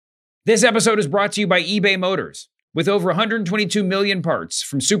This episode is brought to you by eBay Motors. With over 122 million parts,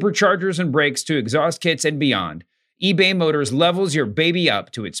 from superchargers and brakes to exhaust kits and beyond, eBay Motors levels your baby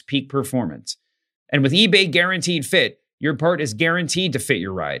up to its peak performance. And with eBay Guaranteed Fit, your part is guaranteed to fit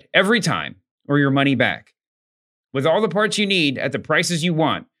your ride every time, or your money back. With all the parts you need at the prices you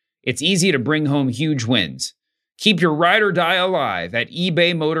want, it's easy to bring home huge wins. Keep your ride or die alive at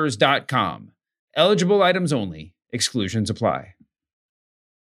ebaymotors.com. Eligible items only. Exclusions apply.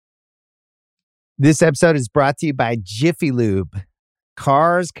 This episode is brought to you by Jiffy Lube.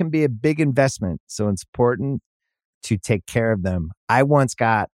 Cars can be a big investment, so it's important to take care of them. I once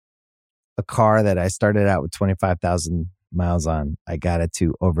got a car that I started out with 25,000 miles on. I got it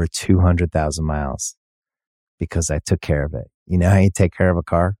to over 200,000 miles because I took care of it. You know how you take care of a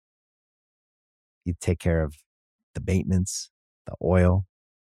car? You take care of the maintenance, the oil,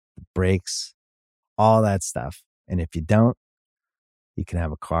 the brakes, all that stuff. And if you don't, you can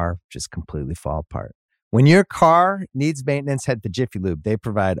have a car just completely fall apart. When your car needs maintenance, head to Jiffy Lube. They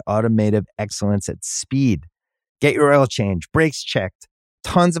provide automotive excellence at speed. Get your oil change, brakes checked,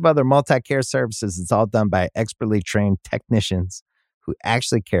 tons of other multi-care services. It's all done by expertly trained technicians who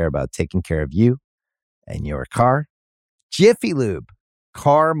actually care about taking care of you and your car. Jiffy Lube,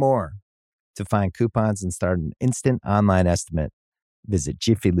 car more. To find coupons and start an instant online estimate, visit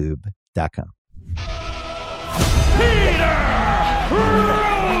jiffylube.com. Peter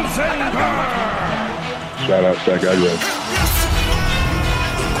Rosenberg! Shout out to that guy, Red.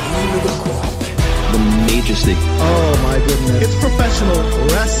 The majesty. Oh my goodness. It's professional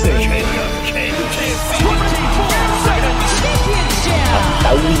wrestling.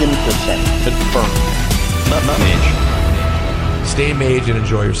 1,000% confirmed. Mage. Stay mage and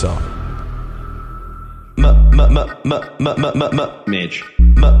enjoy yourself. Mage.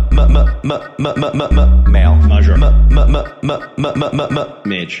 Male. Measure.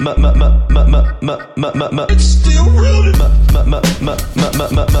 Mage. It's still rooted. Mage. Male.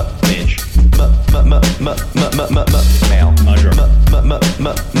 Measure. Mage.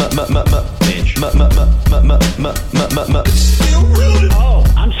 It's still rooted. Oh,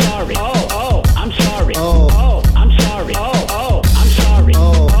 I'm sorry. Oh, I'm sorry. Oh, I'm sorry. Oh, I'm sorry.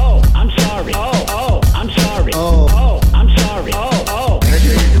 Oh, I'm sorry. Oh, I'm sorry. Oh, I'm sorry. Oh.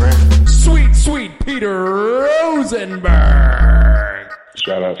 Sweet Peter Rosenberg.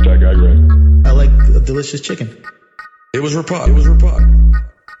 Shout out to that guy, Red. I like a delicious chicken. It was Rapod.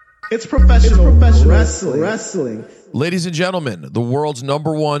 It's professional wrestling. Ladies and gentlemen, the world's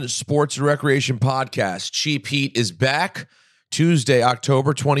 #1 sports and recreation podcast, Cheap Heat, is back Tuesday,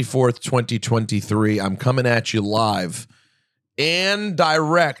 October 24th, 2023. I'm coming at you live and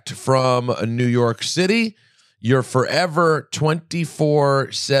direct from New York City. Your forever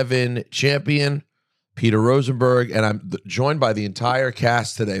 24/7 champion, Peter Rosenberg, and I'm joined by the entire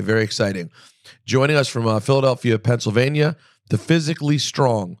cast today. Very exciting. Joining us from Philadelphia, Pennsylvania, the physically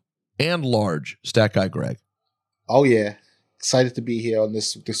strong and large Stat Guy Greg. Oh yeah, excited to be here on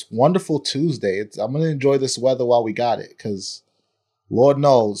this wonderful Tuesday. I'm gonna enjoy this weather while we got it, because Lord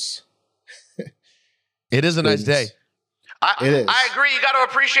knows it is a nice day. It is. I agree. You got to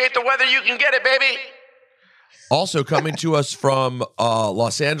appreciate the weather. You can get it, baby. Also coming to us from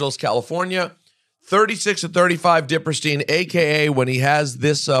Los Angeles, California, 36 to 35 Dipperstein, a.k.a. when he has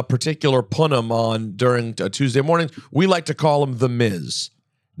this particular punum on during Tuesday mornings, we like to call him The Miz.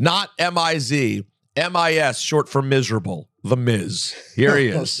 Not M-I-Z, M-I-S, short for miserable. The Miz. Here he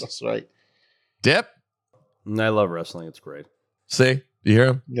is. That's right. Dip? I love wrestling. It's great. See? You hear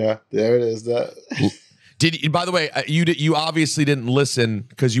him? Yeah, there it is. By the way, you obviously didn't listen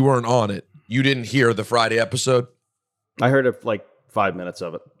because you weren't on it. You didn't hear the Friday episode? I heard like 5 minutes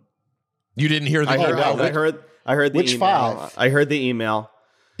of it. You didn't hear the email? I heard the Which email. 5? I heard the email.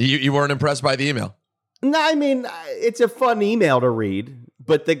 You weren't impressed by the email? No, I mean, it's a fun email to read,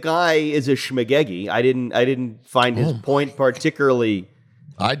 but the guy is a schmagegi. I didn't find his point particularly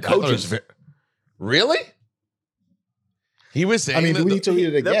cogent. Really? He was saying. do we need to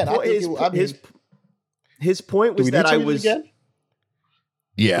read it again? His point was that I was.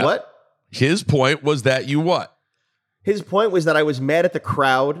 Yeah. What? His point was that you what? His point was that I was mad at the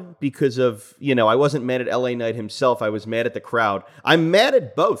crowd because of, I wasn't mad at LA Knight himself. I was mad at the crowd. I'm mad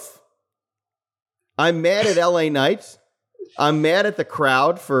at both. I'm mad at LA Knight. I'm mad at the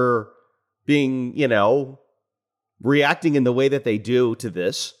crowd for being, reacting in the way that they do to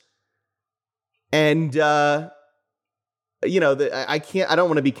this. And, I don't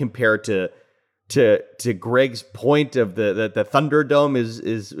want to be compared to to Greg's point of the Thunderdome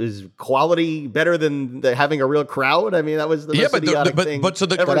is quality better than having a real crowd. I mean, that was the most idiotic thing. But to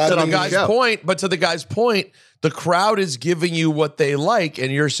the guy's point, the crowd is giving you what they like,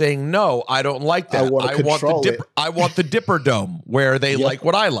 and you're saying no, I don't like that. I want the Dipper Dome where they like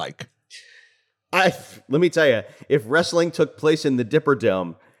what I like. Let me tell you, if wrestling took place in the Dipper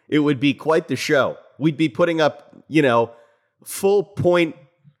Dome, it would be quite the show. We'd be putting up, full point,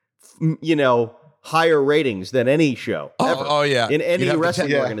 higher ratings than any show ever. Oh yeah, in any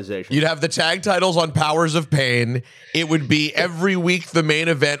wrestling organization. You'd have the tag titles on Powers of Pain. It would be every week. The main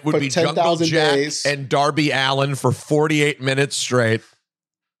event would be Jungle Jack and Darby Allin for 48 minutes straight.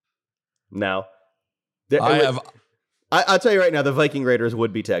 No, I'll tell you right now, the Viking Raiders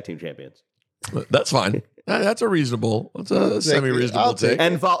would be tag team champions. That's fine. That's a semi-reasonable take.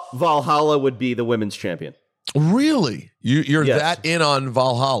 And Valhalla would be the women's champion. Really? You're that in on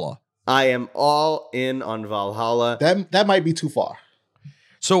Valhalla? I am all in on Valhalla. That might be too far.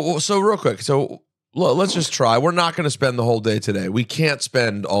 So real quick. So let's just try. We're not going to spend the whole day today. We can't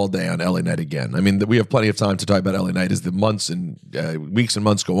spend all day on LA Knight again. I mean, we have plenty of time to talk about LA Knight as the months and weeks and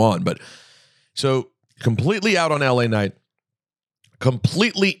months go on. But so completely out on LA Knight,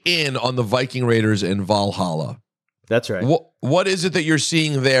 completely in on the Viking Raiders and Valhalla. That's right. What is it that you're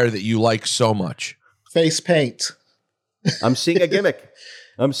seeing there that you like so much? Face paint. I'm seeing a gimmick.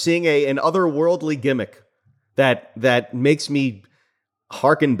 I'm seeing an otherworldly gimmick that makes me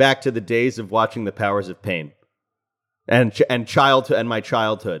harken back to the days of watching the Powers of Pain and my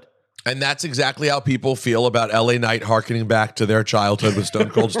childhood. And that's exactly how people feel about LA Knight harkening back to their childhood with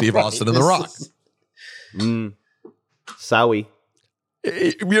Stone Cold Steve Austin and The Rock. Sowie.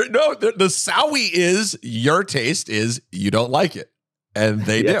 No, the sowie is your taste is you don't like it, and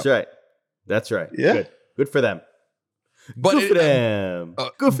they do. That's right. That's right. Yeah, good for them. But good for them.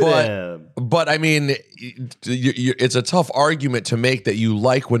 Good for them. But I mean, it's a tough argument to make that you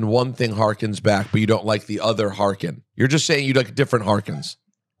like when one thing harkens back, but you don't like the other harken. You're just saying you like different harkens.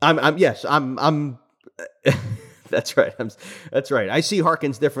 I'm. That's right. That's right. I see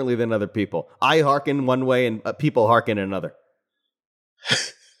harkens differently than other people. I harken one way, and people harken another.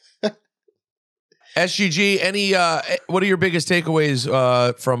 SGG, what are your biggest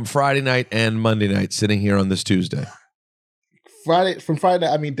takeaways from Friday night and Monday night sitting here on this Tuesday? Friday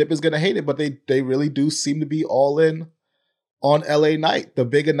night, I mean, Dip is going to hate it, but they really do seem to be all in on LA Knight. The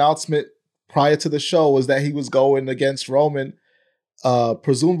big announcement prior to the show was that he was going against Roman.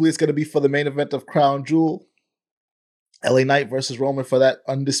 Presumably it's going to be for the main event of Crown Jewel. LA Knight versus Roman for that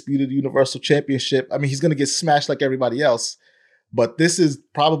undisputed Universal Championship. I mean, he's going to get smashed like everybody else, but this is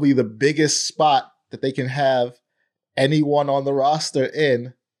probably the biggest spot that they can have anyone on the roster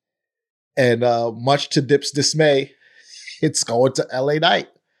in. And much to Dip's dismay, it's going to LA Knight.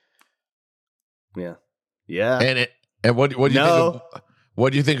 Yeah. Yeah. And what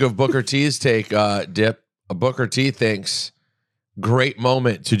do you think of Booker T's take, Dip? Booker T thinks great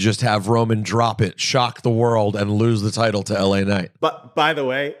moment to just have Roman drop it, shock the world, and lose the title to LA Knight. But by the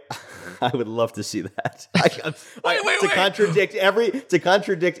way, I would love to see that. To contradict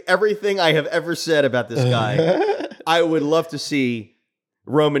everything I have ever said about this guy, I would love to see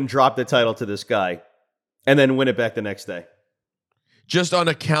Roman drop the title to this guy and then win it back the next day. Just on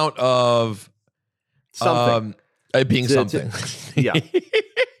account of something. It being something. Yeah.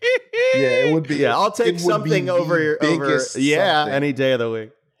 Yeah, it would be. Yeah, I'll take something over something. any day of the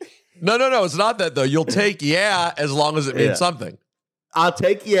week. No, it's not that though. You'll take as long as it means something. I'll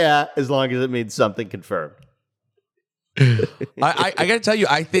take as long as it means something confirmed. I got to tell you,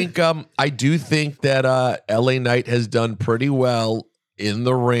 I do think that LA Knight has done pretty well in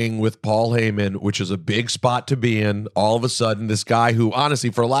the ring with Paul Heyman, which is a big spot to be in. All of a sudden, this guy who, honestly,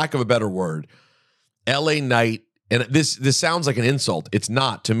 for lack of a better word, LA Knight. And this sounds like an insult. It's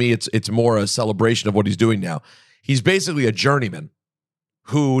not. To me, it's more a celebration of what he's doing now. He's basically a journeyman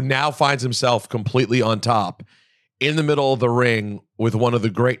who now finds himself completely on top in the middle of the ring with one of the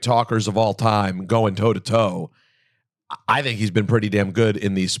great talkers of all time going toe-to-toe. I think he's been pretty damn good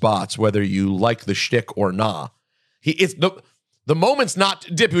in these spots, whether you like the shtick or not. The moment's not,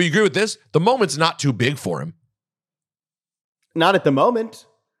 Dip, you agree with this? The moment's not too big for him. Not at the moment.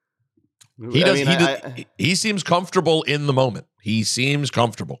 He seems comfortable in the moment. He seems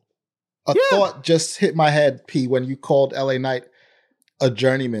comfortable. A thought just hit my head, P, when you called LA Knight a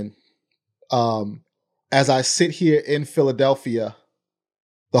journeyman. As I sit here in Philadelphia,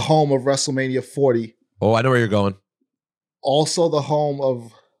 the home of WrestleMania 40. Oh, I know where you're going. Also the home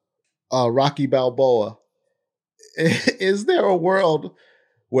of Rocky Balboa. Is there a world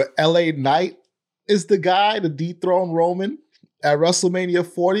where LA Knight is the guy to dethrone Roman at WrestleMania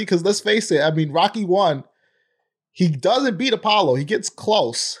 40? Because let's face it, I mean, Rocky 1, he doesn't beat Apollo. He gets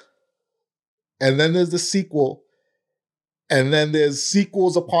close. And then there's the sequel. And then there's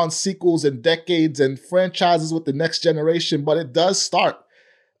sequels upon sequels and decades and franchises with the next generation. But it does start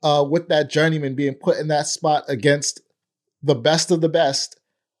with that journeyman being put in that spot against the best of the best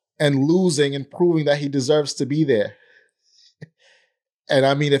and losing and proving that he deserves to be there. And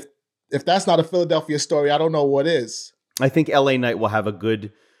I mean, if that's not a Philadelphia story, I don't know what is. I think LA Knight will have a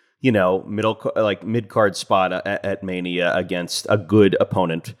good, mid-card spot at Mania against a good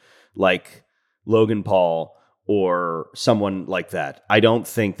opponent like Logan Paul or someone like that. I don't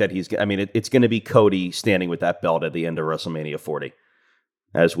think that it's going to be Cody standing with that belt at the end of WrestleMania 40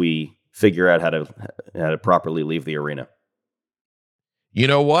 as we figure out how to properly leave the arena. You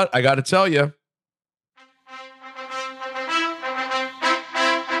know what? I got to tell you,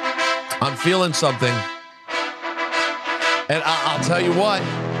 I'm feeling something. And I'll tell you what,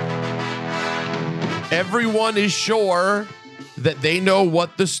 everyone is sure that they know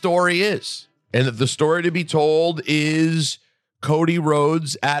what the story is. And that the story to be told is Cody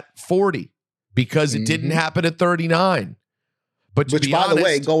Rhodes at 40 because it didn't happen at 39. But to be by honest, the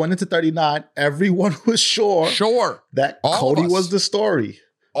way, going into 39, everyone was sure that Cody was the story.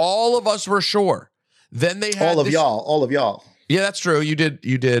 All of us were sure. Then they had all of y'all. Yeah, that's true. You did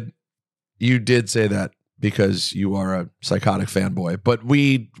say that because you are a psychotic fanboy. But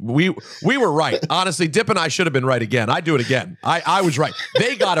we were right. Honestly, Dip and I should have been right again. I'd do it again. I was right.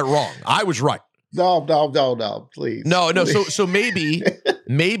 They got it wrong. I was right. No, please. No. So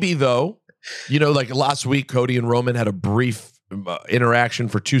maybe though, like last week, Cody and Roman had a brief interaction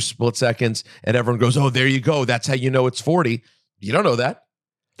for 2 split seconds, and everyone goes, "Oh, there you go. That's how you know it's 40." You don't know that.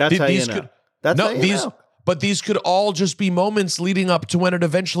 That's how you know. Know. But these could all just be moments leading up to when it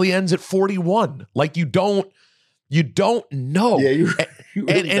eventually ends at 41. Like you don't know. Yeah, you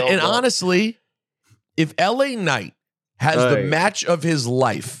really and honestly, if LA Knight has the match of his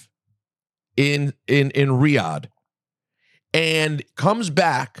life in Riyadh and comes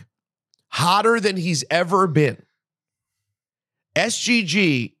back hotter than he's ever been,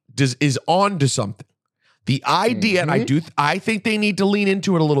 SGG is on to something. The idea, and I think they need to lean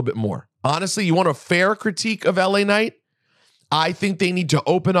into it a little bit more. Honestly, you want a fair critique of LA Knight? I think they need to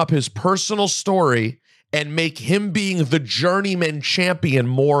open up his personal story and make him being the journeyman champion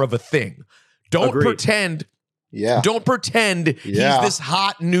more of a thing. Don't pretend he's this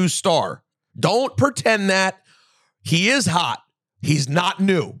hot new star. Don't pretend that. He is hot. He's not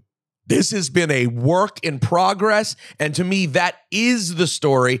new. This has been a work in progress, and to me, that is the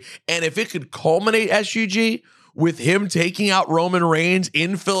story. And if it could culminate, SUG, with him taking out Roman Reigns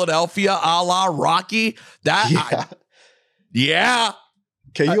in Philadelphia a la Rocky, Can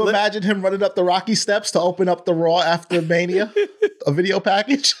you imagine him running up the Rocky steps to open up the Raw after Mania? A video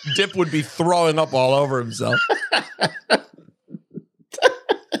package? Dip would be throwing up all over himself.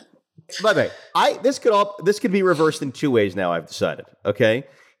 By the way, this could be reversed in 2 ways now, I've decided, okay?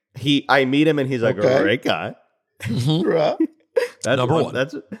 I meet him and he's like, great guy. Right. That's number one.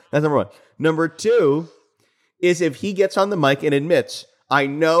 That's number one. Number 2 is if he gets on the mic and admits, I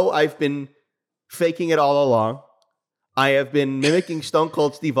know I've been faking it all along. I have been mimicking Stone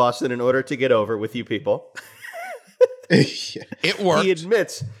Cold Steve Austin in order to get over with you people. It worked.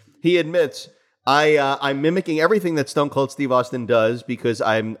 He admits I'm mimicking everything that Stone Cold Steve Austin does because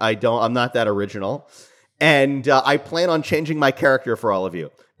I'm not that original. And I plan on changing my character for all of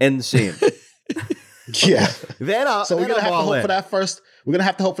you. End scene. Yeah. So we're gonna have to hope for that first. We're gonna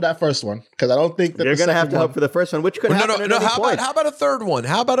have to hope for that first one because I don't think that you're gonna have to hope for the first one, which could happen at any point. How about a third one?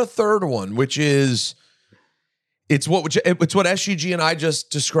 How about a third one, which is it's what SGG and I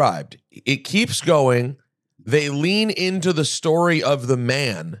just described. It keeps going. They lean into the story of the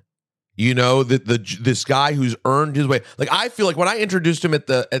man. This guy who's earned his way. Like I feel like when I introduced him at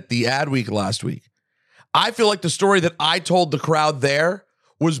the ad week last week, I feel like the story that I told the crowd there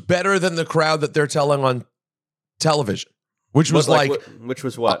was better than the crowd that they're telling on television, which was which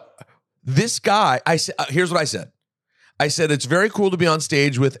was what? This guy, I said, here's what I said. I said, it's very cool to be on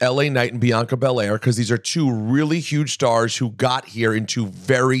stage with LA Knight and Bianca Belair because these are 2 really huge stars who got here in 2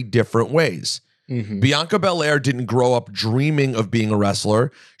 very different ways. Mm-hmm. Bianca Belair didn't grow up dreaming of being a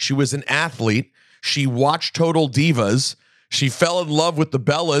wrestler. She was an athlete. She watched Total Divas. She fell in love with the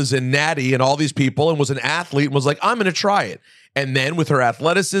Bellas and Natty and all these people and was an athlete and was like, I'm going to try it. And then with her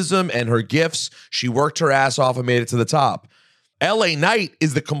athleticism and her gifts, she worked her ass off and made it to the top. LA Knight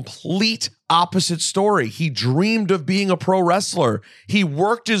is the complete opposite story. He dreamed of being a pro wrestler. He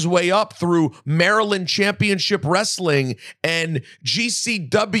worked his way up through Maryland Championship Wrestling and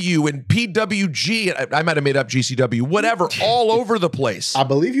GCW and PWG. I might have made up GCW, whatever, all over the place. I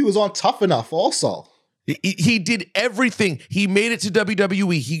believe he was on Tough Enough also. He did everything. He made it to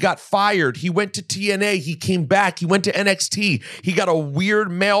WWE. He got fired. He went to TNA. He came back. He went to NXT. He got a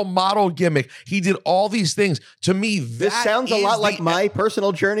weird male model gimmick. He did all these things. To me, This sounds a lot like my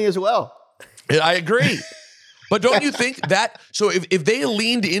personal journey as well. I agree. But don't you think that, so if they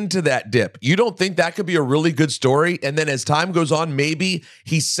leaned into that dip, you don't think that could be a really good story? And then as time goes on, maybe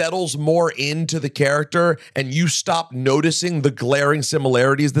he settles more into the character and you stop noticing the glaring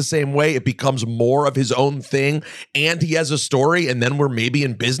similarities the same way. It becomes more of his own thing and he has a story and then we're maybe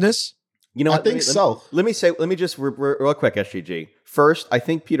in business? You know, I think so. Let me just real quick, SGG. First, I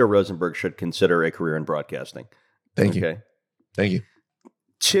think Peter Rosenberg should consider a career in broadcasting. Thank you. Thank you.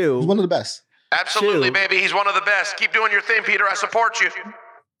 Two. He's one of the best. Absolutely, baby. He's one of the best. Keep doing your thing, Peter. I support you.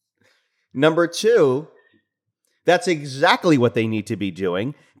 Number two, that's exactly what they need to be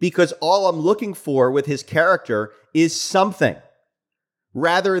doing because all I'm looking for with his character is something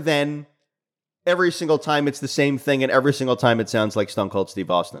rather than every single time it's the same thing and every single time it sounds like Stone Cold Steve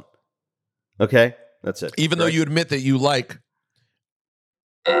Austin. Okay? That's it. Even though you admit that you like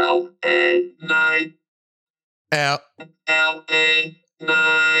L.A. Night. L.A.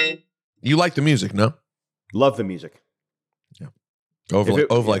 Night. You like the music, no? Love the music. Yeah. Over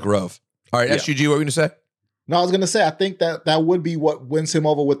like Rove. All right, SGG, what were you going to say? No, I was going to say, I think that would be what wins him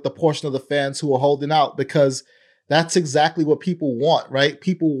over with the portion of the fans who are holding out because that's exactly what people want, right?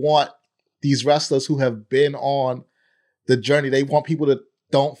 People want these wrestlers who have been on the journey. They want people to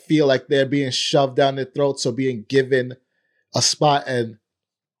don't feel like they're being shoved down their throats or being given a spot. And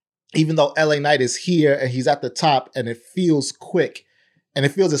even though LA Knight is here and he's at the top and it feels quick, and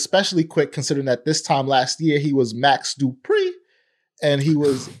it feels especially quick considering that this time last year he was Max Dupree and he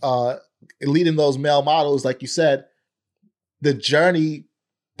was leading those male models, like you said. The journey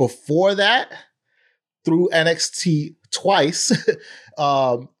before that through NXT twice,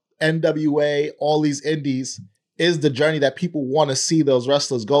 NWA, all these indies, is the journey that people want to see those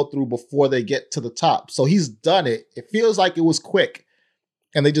wrestlers go through before they get to the top. So he's done it. It feels like it was quick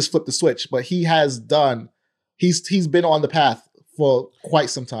and they just flipped the switch, but he has done, he's been on the path for quite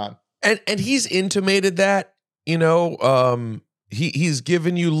some time. And he's intimated that, you know, he's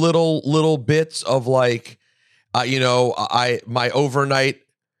given you little bits of like, you know, my overnight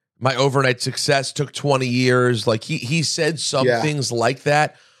success took 20 years. Like he said some things like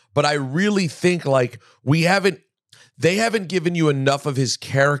that, but I really think like they haven't given you enough of his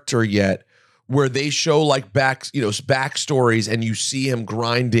character yet where they show like backstories and you see him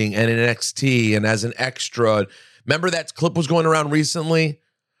grinding and in NXT and as an extra. Remember that clip was going around recently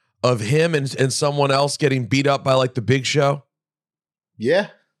of him and someone else getting beat up by like the Big Show? Yeah.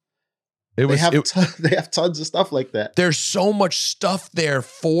 They have tons of stuff like that. There's so much stuff there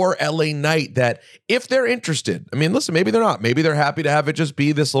for LA Knight that if they're interested, I mean, listen, maybe they're not. Maybe they're happy to have it just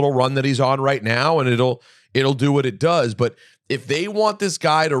be this little run that he's on right now and it'll do what it does. But if they want this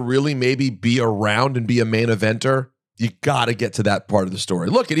guy to really maybe be around and be a main eventer, you got to get to that part of the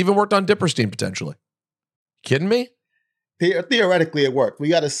story. Look, it even worked on Dipperstein potentially. Kidding me? Theoretically, it worked. We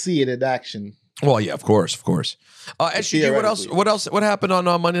got to see it in action. Well, yeah, of course. SGG, what happened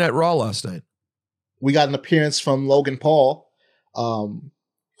on Monday Night Raw last night? We got an appearance from Logan Paul,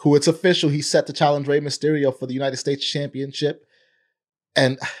 who it's official. He's set to challenge Rey Mysterio for the United States Championship.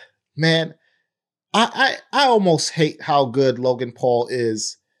 And man, I almost hate how good Logan Paul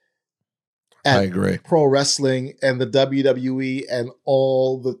is at I agree. pro wrestling and the WWE and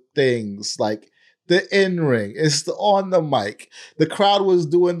all the things like the in-ring, it's on the mic. The crowd was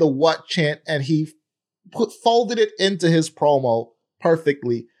doing the what chant and he folded it into his promo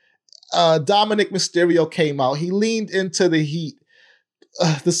perfectly. Dominic Mysterio came out. He leaned into the heat.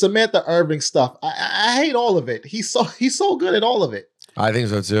 The Samantha Irving stuff. I hate all of it. He's so good at all of it. I think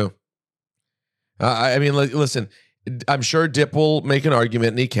so too. I mean, listen, I'm sure Dip will make an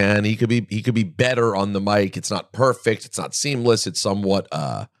argument, and he can. He could be better on the mic. It's not perfect. It's not seamless. It's somewhat.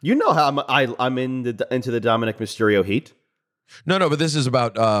 You know how I'm into the Dominic Mysterio heat. No, but this is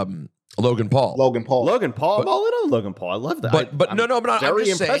about Logan Paul. Logan Paul. I'm all in on Logan Paul. I love that. But I'm very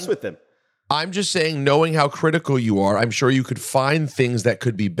just impressed saying, with him. I'm just saying, knowing how critical you are, I'm sure you could find things that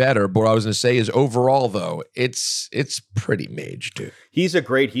could be better. But what I was going to say is, overall, though, it's pretty mage, dude. He's a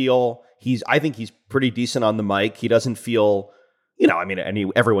great heel. I think he's pretty decent on the mic. He doesn't feel, I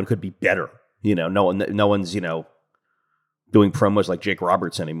mean, everyone could be better. No one's, doing promos like Jake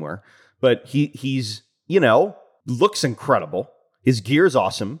Roberts anymore. But he's, looks incredible. His gear's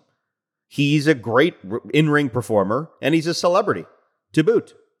awesome. He's a great in-ring performer, and he's a celebrity to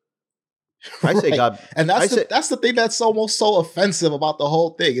boot. I say Right. God. And that's the thing that's almost so offensive about the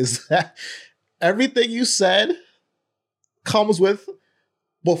whole thing is that everything you said comes with,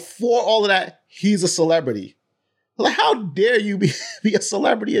 before all of that, he's a celebrity. Like, how dare you be a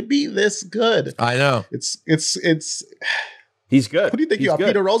celebrity and be this good? I know. It's He's good. Who do you think He's you are, good.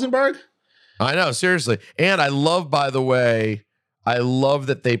 Peter Rosenberg? I know, seriously. And I love, by the way,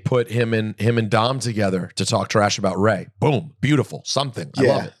 that they put him and Dom together to talk trash about Ray. Boom. Beautiful. Something. I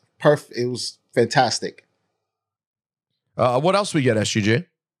love it. Perfect. It was fantastic. What else we get, SGG?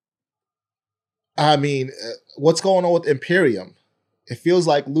 I mean, what's going on with Imperium? It feels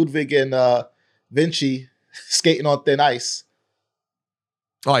like Ludwig and Vinci skating on thin ice.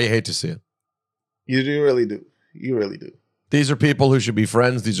 Oh, you hate to see it. You really do. You really do. These are people who should be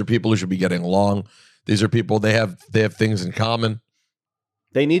friends. These are people who should be getting along. These are people, they have things in common.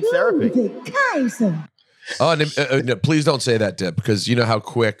 They need therapy. Oh, and no, please don't say that, Dip, because you know how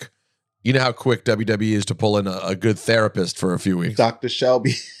quick WWE is to pull in a good therapist for a few weeks. Dr.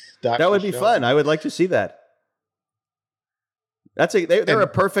 Shelby. That would be fun. I would like to see that. They're a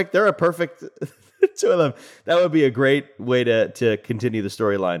perfect two of them. That would be a great way to continue the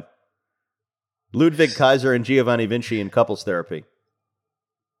storyline. Ludwig Kaiser and Giovanni Vinci in couples therapy.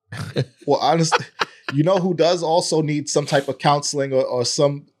 Well, honestly, you know who does also need some type of counseling or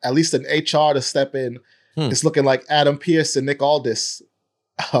some, at least an HR to step in? It's looking like Adam Pearce and Nick Aldis.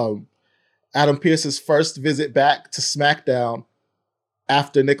 Adam Pearce's first visit back to SmackDown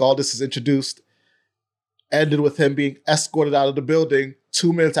after Nick Aldis is introduced ended with him being escorted out of the building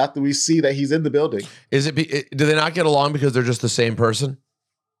 2 minutes after we see that he's in the building. Do they not get along because they're just the same person?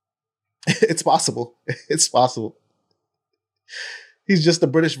 It's possible. It's possible. He's just the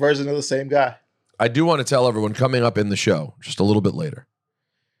British version of the same guy. I do want to tell everyone coming up in the show, just a little bit later,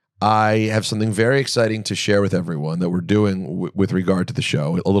 I have something very exciting to share with everyone that we're doing with regard to the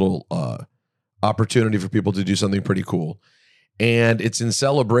show, a little opportunity for people to do something pretty cool. And it's in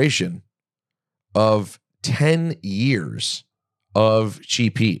celebration of 10 years of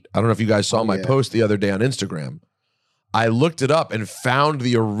Cheap Heat. I don't know if you guys saw my post the other day on Instagram. I looked it up and found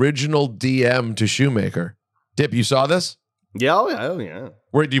the original DM to Shoemaker. Dip, you saw this? Yeah, oh yeah.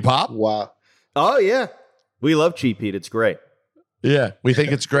 Where do you pop? Wow. Oh yeah. We love Cheap Heat. It's great. Yeah, we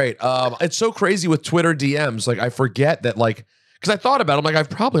think it's great. It's so crazy with Twitter DMs. Like, I forget that, like, because I thought about it. I'm like, I've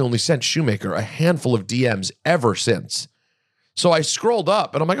probably only sent Shoemaker a handful of DMs ever since. So I scrolled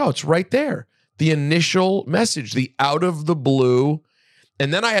up and I'm like, oh, it's right there. The initial message, the out of the blue.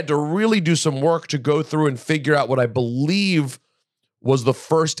 And then I had to really do some work to go through and figure out what I believe was the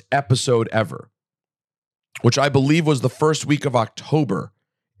first episode ever, which I believe was the first week of October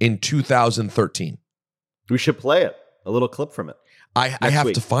in 2013. We should play it. A little clip from it. I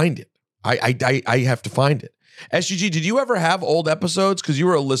have to find it. I have to find it. SGG, did you ever have old episodes? Because you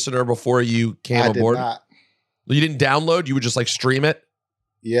were a listener before you came aboard. I did not. You didn't download? You would just like stream it?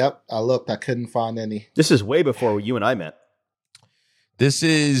 Yep. I looked. I couldn't find any. This is way before you and I met. This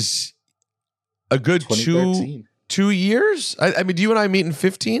is a good 2 years? I mean, do you and I meet in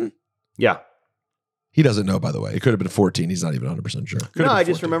 15? Yeah. He doesn't know, by the way. It could have been 14. He's not even 100% sure. No, I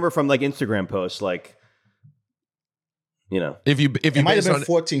just remember from like Instagram posts, like, you know. If you it might have been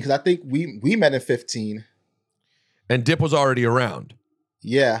 14 because I think we met in 15. And Dip was already around.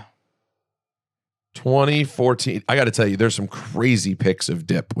 Yeah. 2014. I got to tell you, there's some crazy pics of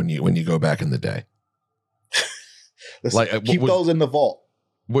Dip when you go back in the day. Like, keep those in the vault.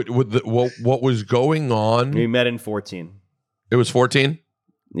 What was going on? We met in 14. It was 14?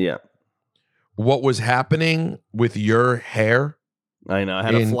 Yeah. What was happening with your hair? I know. I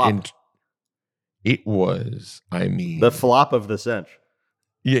had a flop. It was, I mean, the flop of the cinch.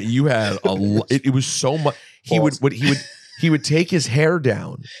 Yeah, you had a lot. It was so much. He would take his hair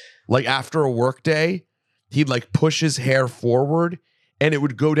down, like after a work day, he'd like push his hair forward, and it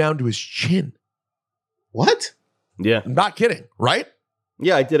would go down to his chin. What? Yeah, I'm not kidding, right?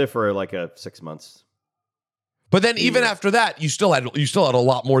 Yeah, I did it for like 6 months. But then even after that, you still had a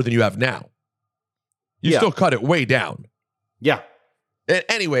lot more than you have now. You still cut it way down. Yeah.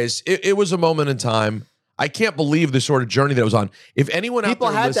 Anyways, it was a moment in time. I can't believe the sort of journey that it was on. If anyone People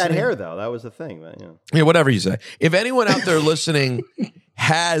out there had that hair though, that was the thing. But, yeah, whatever you say. If anyone out there listening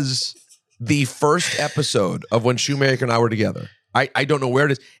has the first episode of when Shoemaker and I were together, I don't know where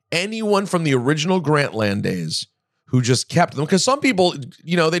it is. Anyone from the original Grantland days who just kept them, because some people,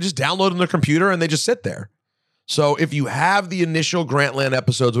 they just download on their computer and they just sit there. So if you have the initial Grantland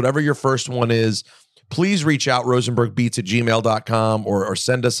episodes, whatever your first one is, please reach out, rosenbergbeats@gmail.com or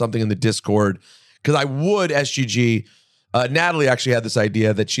send us something in the Discord, because I would, SGG, Natalie actually had this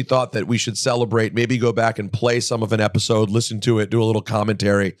idea that she thought that we should celebrate, maybe go back and play some of an episode, listen to it, do a little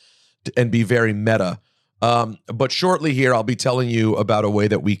commentary, and be very meta. But shortly here, I'll be telling you about a way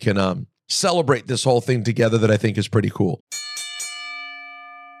that we can celebrate this whole thing together that I think is pretty cool.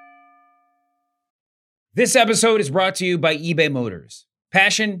 This episode is brought to you by eBay Motors.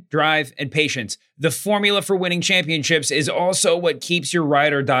 Passion, drive, and patience. The formula for winning championships is also what keeps your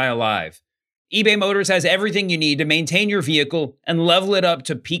ride or die alive. eBay Motors has everything you need to maintain your vehicle and level it up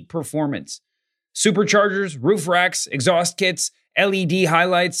to peak performance. Superchargers, roof racks, exhaust kits, LED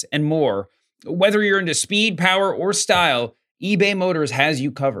highlights, and more. Whether you're into speed, power, or style, eBay Motors has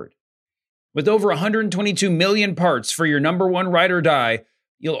you covered. With over 122 million parts for your number one ride or die,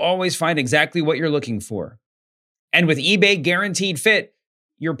 you'll always find exactly what you're looking for. And with eBay Guaranteed Fit,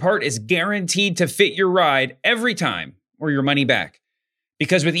 your part is guaranteed to fit your ride every time or your money back.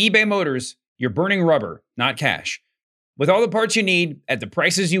 Because with eBay Motors, you're burning rubber, not cash. With all the parts you need at the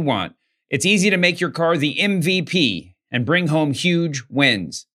prices you want, it's easy to make your car the MVP and bring home huge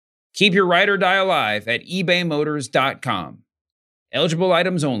wins. Keep your ride or die alive at ebaymotors.com. Eligible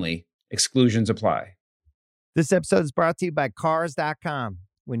items only. Exclusions apply. This episode is brought to you by Cars.com.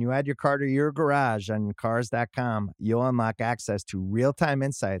 When you add your car to your garage on Cars.com, you'll unlock access to real-time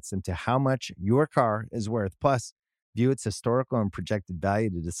insights into how much your car is worth. Plus, view its historical and projected value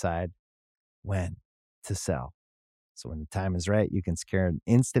to decide when to sell. So when the time is right, you can secure an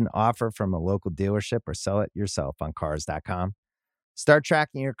instant offer from a local dealership or sell it yourself on Cars.com. Start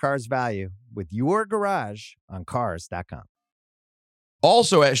tracking your car's value with your garage on Cars.com.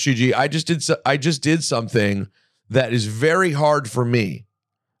 Also, SGG, I just did something that is very hard for me,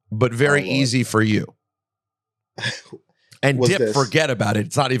 but very easy for you. And Dip, forget about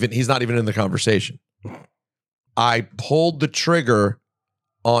it. He's not even in the conversation. I pulled the trigger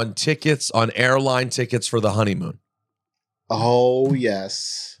on airline tickets for the honeymoon. Oh,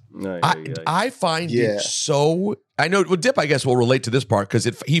 yes. I find it so... I know, well, Dip, I guess, will relate to this part because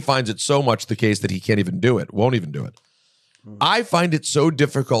he finds it so much the case that he can't even do it, won't even do it. I find it so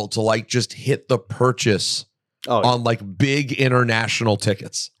difficult to just hit the purchase on big international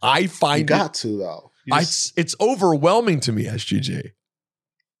tickets. I find you got to though. It's overwhelming to me, SGG.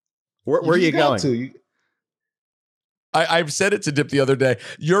 Where are you going? I've said it to Dip the other day.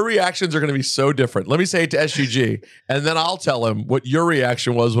 Your reactions are going to be so different. Let me say it to SGG, and then I'll tell him what your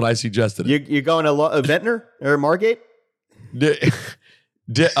reaction was when I suggested it. You going to Ventnor or Margate?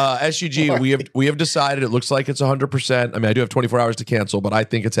 SGG, we have decided. It looks like it's 100%. I mean, I do have 24 hours to cancel, but I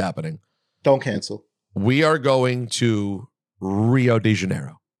think it's happening. Don't cancel. We are going to Rio de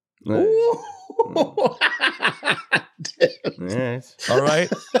Janeiro. Yes. All right.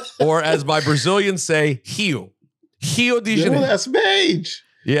 Or as my Brazilians say, Rio de Janeiro. That's mage.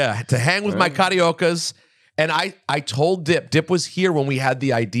 Yeah, to hang with my cariocas. And I told Dip was here when we had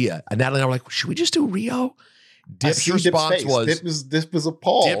the idea. And Natalie and I were like, should we just do Rio? Dip's response was... Dip was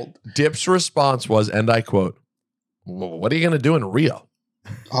appalled. Dip's response was, and I quote, what are you going to do in Rio?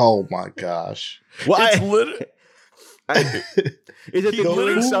 Oh, my gosh. Well, it's literally... Is it the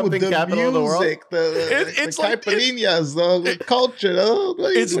doing something capital of the world? It's like caipirinhas, the culture.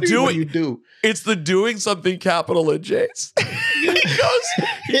 What do you do? It's the doing something capital of Jace.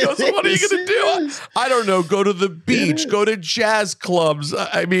 he goes, what are you going to do? I don't know. Go to the beach, go to jazz clubs.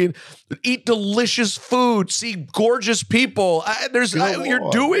 I mean, eat delicious food, see gorgeous people.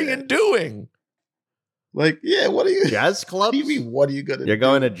 You're doing and doing. What are you? Jazz clubs? What do you mean, what are you going to do? You're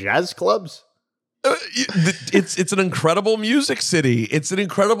going to jazz clubs? It's an incredible music city. It's an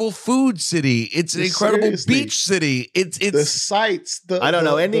incredible food city. It's an incredible beach city. It's the sights. I don't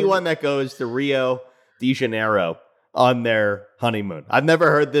know anyone that goes to Rio de Janeiro on their honeymoon. I've never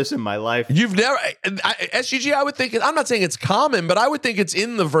heard this in my life. You've never SGG. I would think I'm not saying it's common, but I would think it's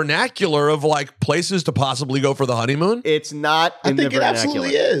in the vernacular of places to possibly go for the honeymoon. It's not. I think it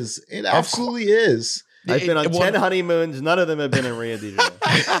absolutely is. It absolutely is. I've been on 10 honeymoons. None of them have been in Rio de Janeiro.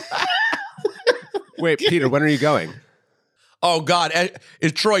 Wait, Peter, when are you going? Oh, God.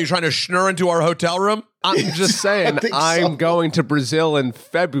 Is Troy, you trying to schnur into our hotel room? I'm just saying, I'm going to Brazil in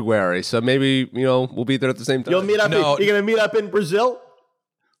February, so maybe, we'll be there at the same time. You'll meet up. You're going to meet up in Brazil?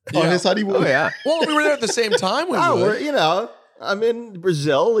 On his honeymoon? Oh, yeah. Well, if we were there at the same time, we would. I'm in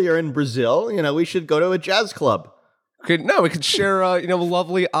Brazil. You're in Brazil. We should go to a jazz club. We could share a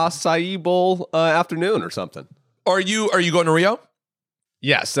lovely acai bowl afternoon or something. Are you going to Rio?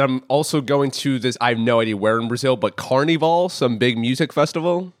 Yes, I'm also going to this, I have no idea where in Brazil, but Carnival, some big music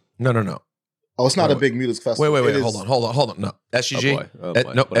festival. No. Oh, it's not a big music festival. Wait, hold on. No, SGG. Oh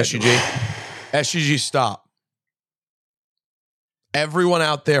boy. No, SGG. SGG, stop. Everyone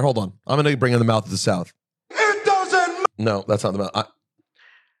out there, hold on. I'm going to bring in the mouth of the South. It doesn't. No, that's not the mouth.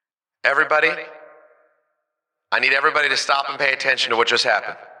 Everybody, I need everybody to stop and pay attention to what just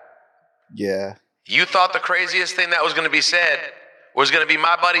happened. Yeah. You thought the craziest thing that was going to be said was going to be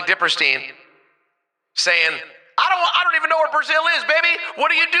my buddy Dipperstein saying, I don't even know where Brazil is, baby.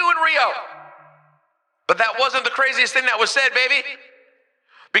 What do you do in Rio? But that wasn't the craziest thing that was said, baby.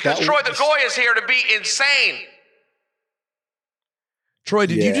 Because Troy the Goy is here to be insane. Troy,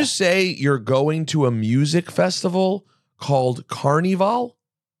 did you just say you're going to a music festival called Carnival?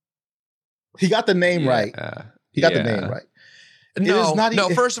 He got the name right. He got the name right. No,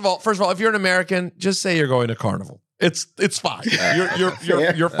 first of all, if you're an American, just say you're going to Carnival. It's fine. You're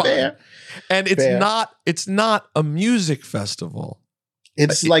fine. Fair. And it's not a music festival.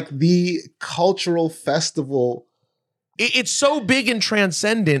 It's like the cultural festival. It's so big and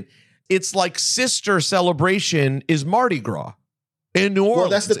transcendent. It's like sister celebration is Mardi Gras in New Orleans. Well,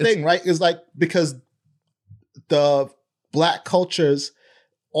 that's the thing, right? It's like because the black cultures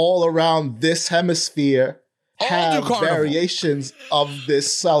all around this hemisphere have variations of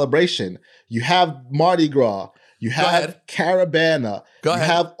this celebration. You have Mardi Gras. You have Caravana. You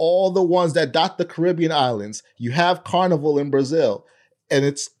have all the ones that dot the Caribbean islands. You have Carnival in Brazil. And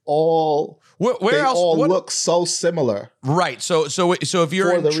it's all look so similar. Right. So if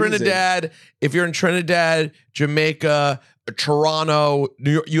you're in Trinidad, Jamaica, Toronto,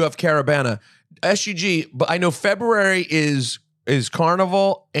 New York, you have Caravana. SUG, but I know February is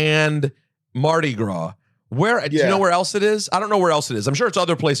Carnival and Mardi Gras. Do you know where else it is? I don't know where else it is. I'm sure it's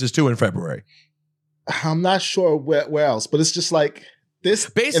other places too in February. I'm not sure where else, but it's just like this.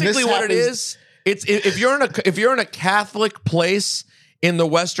 Basically, what it is, it's if you're in a Catholic place in the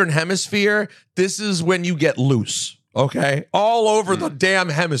Western Hemisphere, this is when you get loose. Okay, all over the damn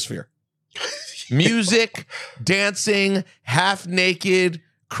hemisphere. Music, dancing, half naked,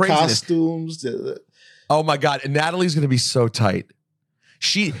 craziness. Costumes. Oh my God, and Natalie's gonna be so tight.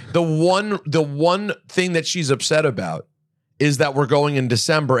 The one thing that she's upset about is that we're going in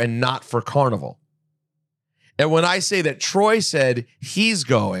December and not for Carnival. And when I say that Troy said he's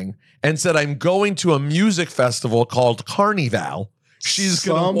going and said, I'm going to a music festival called Carnival, she's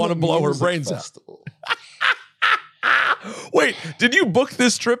going to want to blow her brains out. Wait, did you book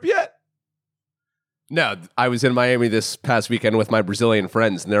this trip yet? No, I was in Miami this past weekend with my Brazilian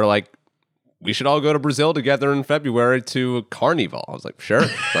friends, and they're like, we should all go to Brazil together in February to a Carnival. I was like, sure,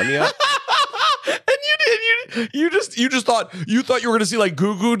 sign me up. And you thought you were going to see like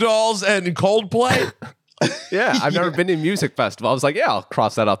Goo Goo Dolls and Coldplay? Yeah, I've never been to a music festival. I was like, yeah, I'll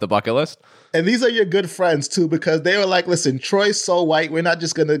cross that off the bucket list. And these are your good friends too, because they were like, listen, Troy's so white. We're not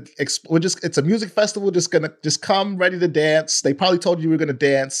just going to, it's a music festival. Just come ready to dance. They probably told you we were going to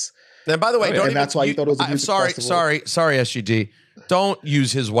dance. And by the way, that's why you thought it was a music festival. Sorry, SGD. Don't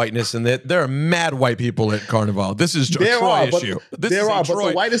use his whiteness in that. There are mad white people at Carnival. This is a Troy issue. But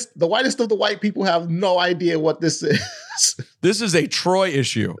the whitest of the white people have no idea what this is. This is a Troy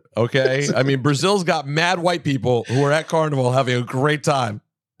issue, okay? I mean, Brazil's got mad white people who are at Carnival having a great time.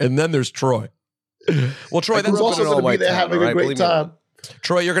 And then there's Troy. Well, Troy, that's also going to be there having a great time.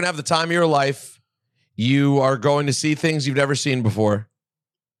 Troy, you're going to have the time of your life. You are going to see things you've never seen before.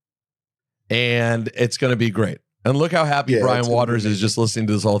 And it's going to be great. And look how happy Brian Waters is just listening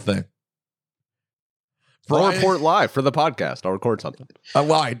to this whole thing. I'll report live for the podcast. I'll record something.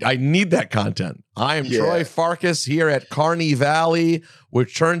 Well, I need that content. I am Troy Farkas here at Carney Valley,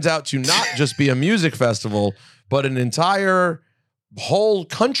 which turns out to not just be a music festival, but an entire whole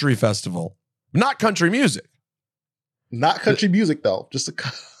country festival. Not country music. Not country music, though. Just a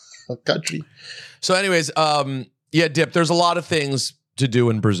country. So anyways, Dip, there's a lot of things to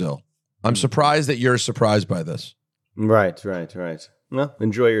do in Brazil. I'm surprised that you're surprised by this. Right. Well,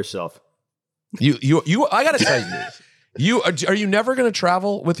 enjoy yourself. I got to tell you, are you never going to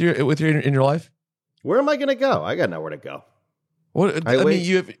travel with your in your life? Where am I going to go? I got nowhere to go. What I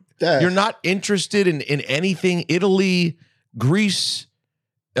mean, you're not interested in anything. Italy, Greece,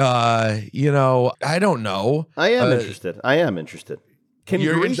 I don't know. I am interested.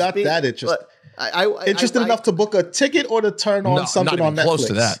 You're Greece not be that interested. Interested enough to book a ticket or to turn on something on Netflix? Close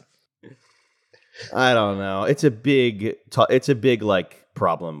to that. I don't know. It's a big like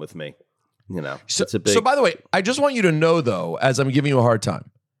problem with me. So by the way, I just want you to know though, as I'm giving you a hard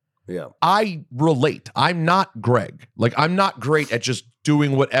time. Yeah. I relate. I'm not Greg. Like I'm not great at just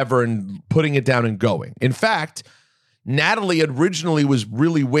doing whatever and putting it down and going. In fact, Natalie originally was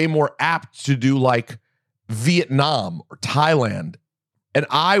really way more apt to do like Vietnam or Thailand. And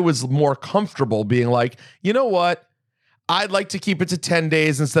I was more comfortable being like, you know what? I'd like to keep it to 10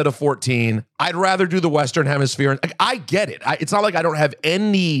 days instead of 14. I'd rather do the Western Hemisphere. I get it. It's not like I don't have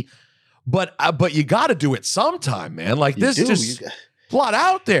any, but you got to do it sometime, man. Like this just a lot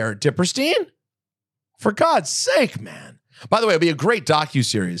out there, Dipperstein. For God's sake, man. By the way, it'll be a great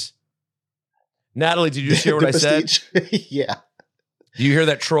docuseries. Natalie, did you hear what I said? Yeah. Do you hear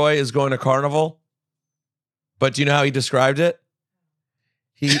that Troy is going to Carnival? But do you know how he described it?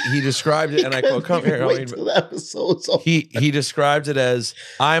 He described it, and I quote, "Come here." He described it as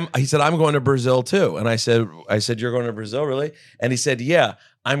He said, "I'm going to Brazil too." And I said, "You're going to Brazil, really?" And he said, "Yeah,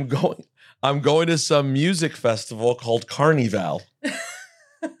 I'm going to some music festival called Carnival."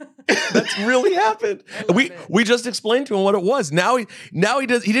 That's really happened. We just explained to him what it was. Now he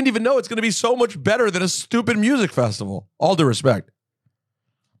didn't even know it's going to be so much better than a stupid music festival. All due respect.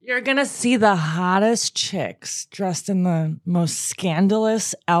 You're going to see the hottest chicks dressed in the most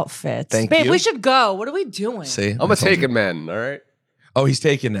scandalous outfits. Babe, we should go. What are we doing? See, I'm a taken man, all right? Oh, he's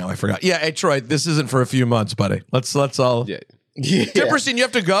taken now. I forgot. Yeah, hey, Troy, this isn't for a few months, buddy. Let's all... Yeah. Dipperstein, you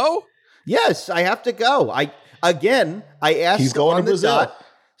have to go? Yes, I have to go. I asked He's going on to the Brazil. dot,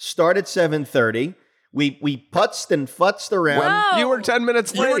 start at 7:30. We putzed and futzed around. Wow. You were 10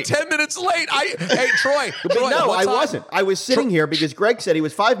 minutes late. You were 10 minutes late. Hey, Troy. No, what I time- wasn't. I was sitting here because Greg said he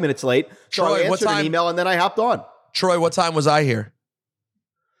was 5 minutes late. So Troy, I what answered time- an email and then I hopped on. Troy, what time was I here?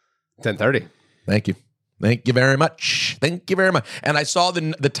 10:30. Thank you. Thank you very much. Thank you very much. And I saw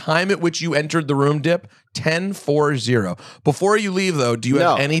the time at which you entered the room, Dip, 10:40. Before you leave, though, do you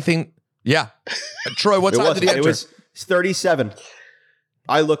have anything? Yeah. Troy, what time did he enter? It was 37.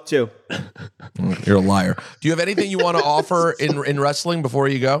 I looked too. You're a liar. Do you have anything you want to offer in wrestling before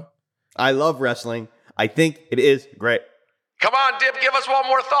you go? I love wrestling. I think it is great. Come on, Dip. Give us one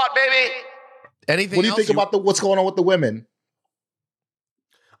more thought, baby. Anything What do you else think about what's going on with the women?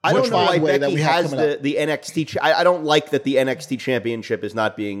 I don't know why Way that Becky we have has coming up. the NXT. I don't like that the NXT championship is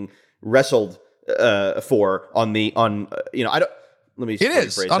not being wrestled for on. I don't. Let me. It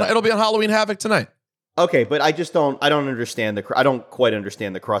is. rephrase that. It'll be on Halloween Havoc tonight. Okay, but I just don't. I don't understand I don't quite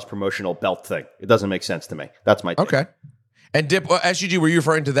understand the cross promotional belt thing. It doesn't make sense to me. That's my take. Okay. And Dip, SUG, were you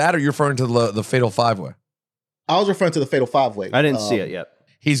referring to that, or you're referring to the Fatal Five Way? I was referring to the Fatal Five Way. I didn't see it yet.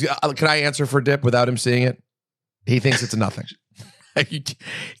 Can I answer for Dip without him seeing it? He thinks it's a nothing.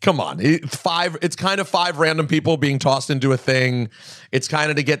 Come on. It's kind of five random people being tossed into a thing. It's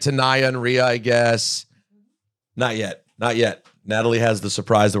kind of to get to Nia and Rhea, I guess. Not yet. Natalie has the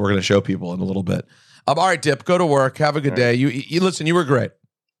surprise that we're going to show people in a little bit. All right, Dip, go to work. Have a good day. You listen, you were great.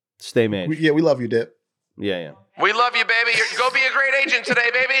 Stay made. We love you, Dip. Yeah. We love you, baby. Go be a great agent today,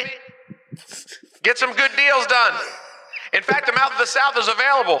 baby. Get some good deals done. In fact, the Mouth of the South is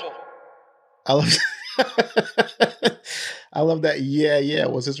available. I love that. Yeah,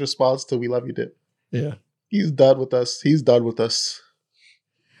 was his response to "We love you, Dip." Yeah. He's done with us.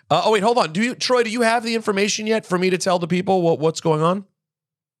 Oh, wait, hold on. Troy, do you have the information yet for me to tell the people what's going on?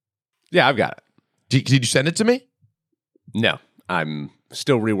 Yeah, I've got it. Did you send it to me? No, I'm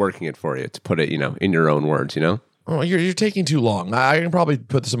still reworking it for you to put it, in your own words, Oh, you're taking too long. I can probably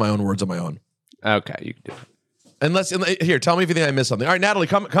put this in my own words on my own. Okay, you can do it. Here, tell me if you think I missed something. All right, Natalie,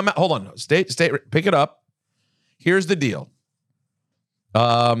 come out. Hold on. Stay, pick it up. Here's the deal.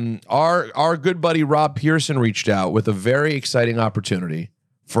 Our good buddy Rob Pearson reached out with a very exciting opportunity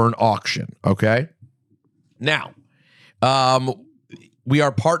for an auction. Okay. Now, we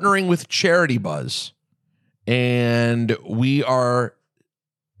are partnering with Charity Buzz, and we are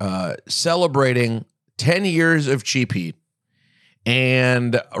celebrating 10 years of Cheap Heat,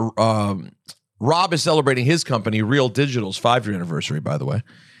 and Rob is celebrating his company, Real Digital's 5-year anniversary, by the way.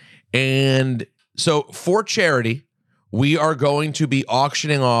 And so for charity, we are going to be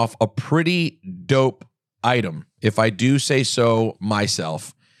auctioning off a pretty dope item, if I do say so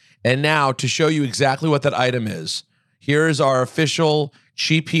myself. And now, to show you exactly what that item is, here is our official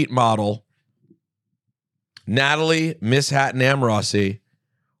Cheap Heat model, Natalie Miss Hatton Amrossi.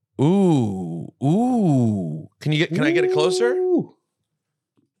 Ooh. Can I get it closer?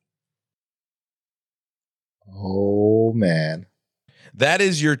 Oh man. That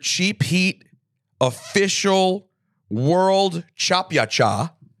is your Cheap Heat official world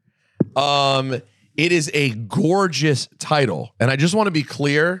chop-ya-cha. It is a gorgeous title. And I just want to be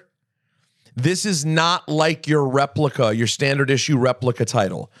clear, this is not like your replica, your standard issue replica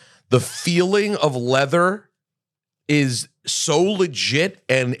title. The feeling of leather is so legit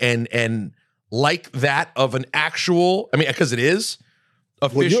and like that of an actual, because it is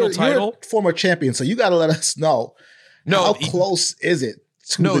official title. You're a former champion, so you got to let us know. How close is it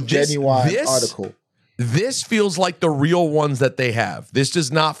to the genuine article? This feels like the real ones that they have. This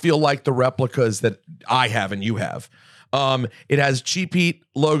does not feel like the replicas that I have and you have. It has Cheap Heat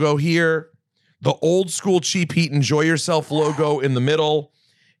logo here, the old school Cheap Heat Enjoy Yourself logo in the middle.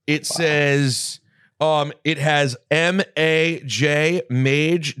 It says, it has MAJ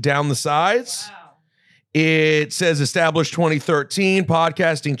Mage down the sides. Wow. It says established 2013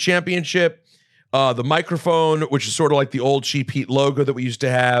 podcasting championship. The microphone, which is sort of like the old Cheap Heat logo that we used to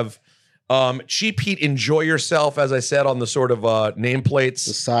have. Cheap Heat Enjoy Yourself, as I said, on the sort of nameplates.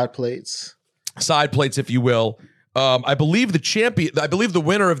 The side plates. Side plates, if you will. I believe the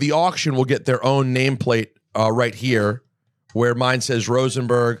winner of the auction will get their own nameplate right here, where mine says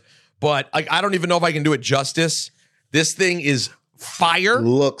Rosenberg. But I don't even know if I can do it justice. This thing is fire.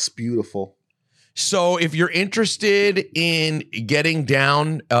 Looks beautiful. So if you're interested in getting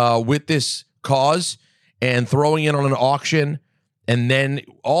down with this cause and throwing it on an auction, and then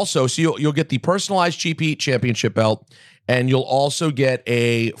also, so you'll get the personalized Cheap Heat Championship belt, and you'll also get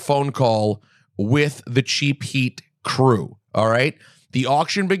a phone call with the Cheap Heat crew. All right. The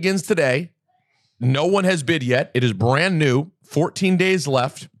auction begins today. No one has bid yet. It is brand new. 14 days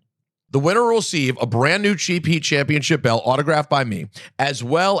left. The winner will receive a brand new Cheap Heat Championship belt autographed by me, as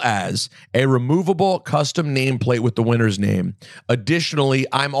well as a removable custom nameplate with the winner's name. Additionally,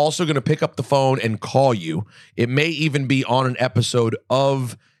 I'm also going to pick up the phone and call you. It may even be on an episode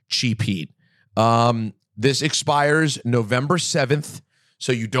of Cheap Heat. This expires November 7th,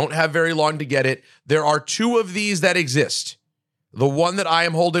 so you don't have very long to get it. There are 2 of these that exist. The one that I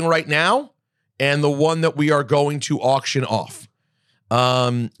am holding right now and the one that we are going to auction off.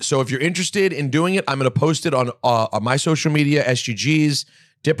 So if you're interested in doing it, I'm going to post it on my social media, SGG's,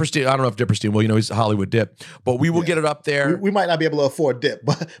 Dipperstein. I don't know if Dipperstein, well, he's a Hollywood Dip, but we will get it up there. We might not be able to afford Dip,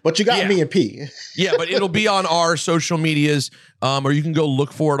 but you got me and P. Yeah, but it'll be on our social medias, or you can go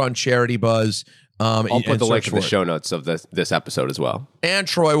look for it on Charity Buzz. I'll put the link in the show notes of this episode as well. And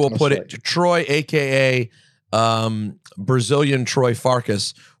Troy will put it. Troy, a.k.a. Brazilian Troy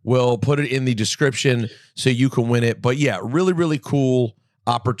Farkas, will put it in the description so you can win it. But yeah, really, really cool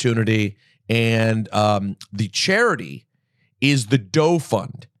opportunity. And the charity is the Doe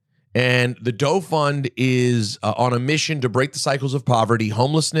Fund. And the Doe Fund is on a mission to break the cycles of poverty,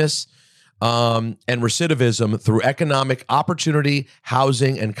 homelessness, and recidivism through economic opportunity,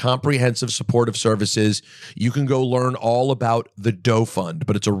 housing, and comprehensive supportive services. You can go learn all about the Doe Fund,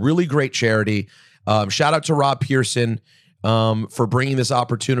 but it's a really great charity. Shout out to Rob Pearson for bringing this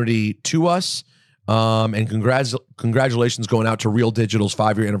opportunity to us. And congratulations going out to Real Digital's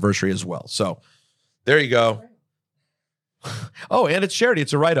 5-year anniversary as well. So there you go. Oh, and it's charity.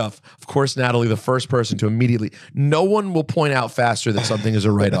 It's a write-off. Of course, Natalie, the first person to immediately... No one will point out faster that something is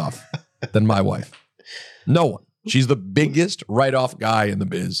a write-off than my wife. No one. She's the biggest write-off guy in the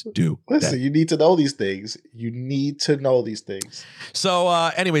biz. Listen, you need to know these things. You need to know these things. So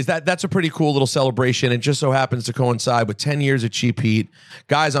anyways, that's a pretty cool little celebration. It just so happens to coincide with 10 years of Cheap Heat.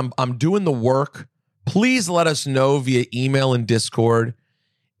 Guys, I'm doing the work. Please let us know via email and Discord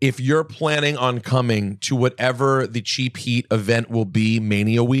if you're planning on coming to whatever the Cheap Heat event will be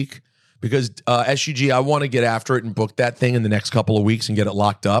Mania Week. Because SGG, I want to get after it and book that thing in the next couple of weeks and get it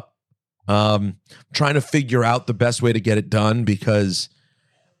locked up. Trying to figure out the best way to get it done because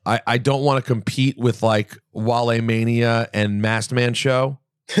I don't want to compete with like Wale Mania and Masked Man Show.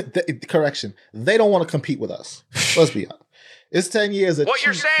 Correction. They don't want to compete with us. Let's be honest. It's 10 years of What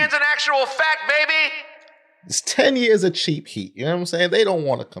you're saying is an actual fact, baby. It's 10 years of Cheap Heat. You know what I'm saying? They don't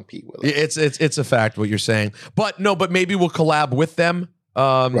want to compete with us. It's a fact what you're saying. But maybe we'll collab with them.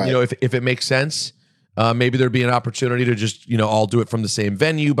 Right. You know, if it makes sense. Maybe there'd be an opportunity to just, all do it from the same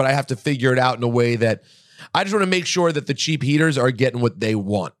venue, but I have to figure it out in a way that I just want to make sure that the cheap heaters are getting what they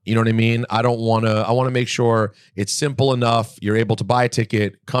want. You know what I mean? I want to make sure it's simple enough. You're able to buy a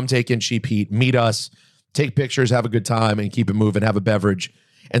ticket, come take in Cheap Heat, meet us, take pictures, have a good time, and keep it moving, have a beverage.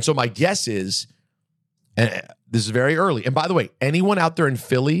 And so my guess is, and this is very early. And by the way, anyone out there in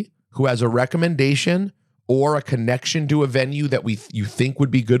Philly who has a recommendation or a connection to a venue that you think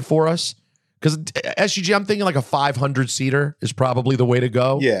would be good for us, because SGG, I'm thinking like a 500-seater is probably the way to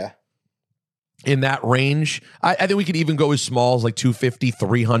go. Yeah. In that range. I think we could even go as small as like 250,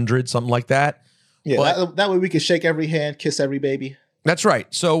 300, something like that. Yeah, but that way we can shake every hand, kiss every baby. That's right.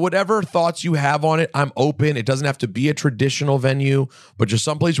 So whatever thoughts you have on it, I'm open. It doesn't have to be a traditional venue, but just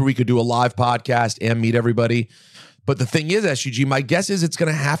someplace where we could do a live podcast and meet everybody. But the thing is, SGG, my guess is it's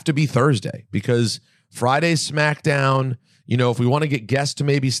going to have to be Thursday because Friday's SmackDown. If we want to get guests to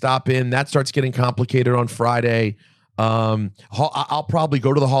maybe stop in, that starts getting complicated on Friday. I'll probably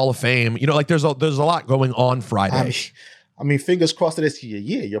go to the Hall of Fame. There's a lot going on Friday. I mean, fingers crossed that it's your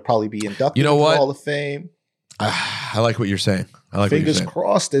year. You'll probably be inducted into the what? Hall of Fame. I like what you're saying. I like Fingers what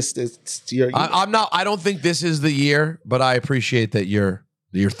you're saying. crossed. I'm not. I don't think this is the year, but I appreciate that you're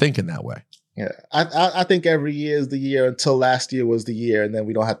thinking that way. Yeah, I think every year is the year until last year was the year, and then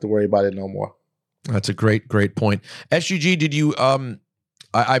we don't have to worry about it no more. That's a great point. SUG, did you?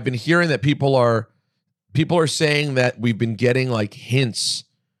 I've been hearing that people are saying that we've been getting like hints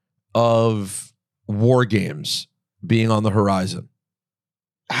of war games being on the horizon.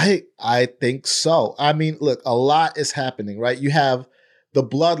 I think so. I mean, look, a lot is happening, right? You have the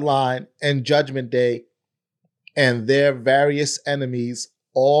Bloodline and Judgment Day and their various enemies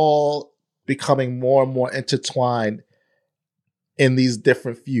all becoming more and more intertwined in these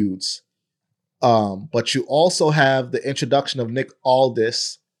different feuds. But you also have the introduction of Nick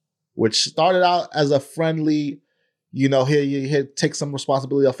Aldis, which started out as a friendly, here take some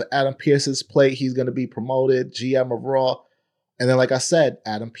responsibility off of Adam Pearce's plate. He's going to be promoted, GM of Raw. And then, like I said,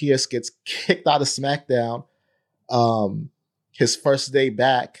 Adam Pearce gets kicked out of SmackDown his first day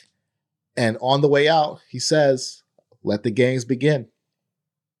back. And on the way out, he says, let the games begin.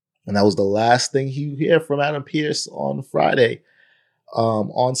 And that was the last thing you hear from Adam Pearce on Friday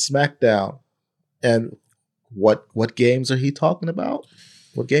on SmackDown. And what games are he talking about?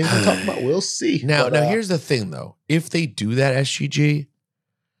 What games are he talking about? We'll see. Now, here's the thing, though. If they do that, SGG,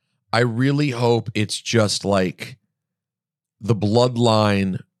 I really hope it's just like the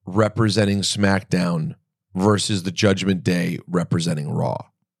Bloodline representing SmackDown versus the Judgment Day representing Raw.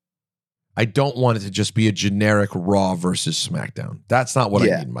 I don't want it to just be a generic Raw versus SmackDown. That's not what I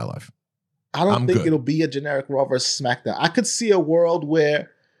need in my life. I don't think it'll be a generic Raw versus SmackDown. I could see a world where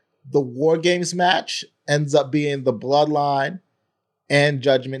the War Games match ends up being the Bloodline and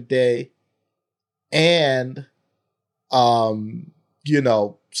Judgment Day and,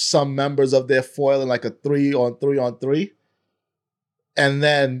 some members of their foil in like a 3-on-3-on-3. And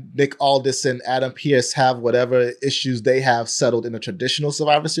then Nick Aldis and Adam Pearce have whatever issues they have settled in a traditional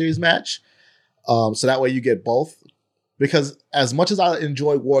Survivor Series match. So that way you get both. Because as much as I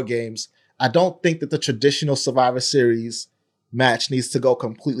enjoy War Games, I don't think that the traditional Survivor Series match needs to go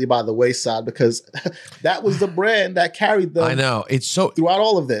completely by the wayside because that was the brand that carried them. I know. It's so throughout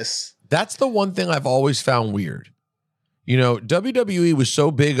all of this. That's the one thing I've always found weird. WWE was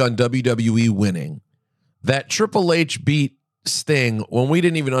so big on WWE winning that Triple H beat Sting when we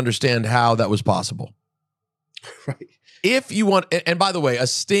didn't even understand how that was possible. Right. If you want, and by the way, a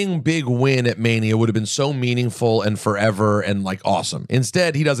Sting big win at Mania would have been so meaningful and forever and like awesome.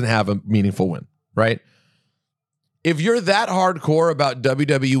 Instead, he doesn't have a meaningful win, right? If you're that hardcore about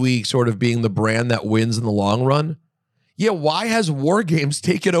WWE sort of being the brand that wins in the long run, why has War Games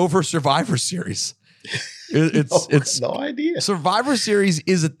taken over Survivor Series? It's no idea. Survivor Series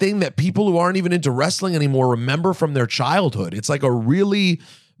is a thing that people who aren't even into wrestling anymore remember from their childhood. It's like a really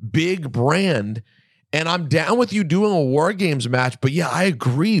big brand. And I'm down with you doing a War Games match, but I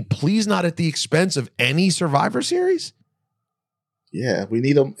agree. Please not at the expense of any Survivor Series. Yeah, we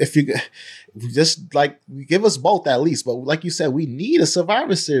need them. If you just give us both at least, but like you said, we need a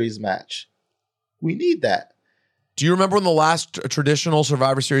Survivor Series match. We need that. Do you remember when the last traditional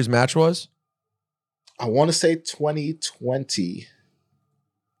Survivor Series match was? I want to say 2020.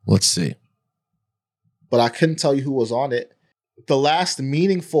 Let's see. But I couldn't tell you who was on it. The last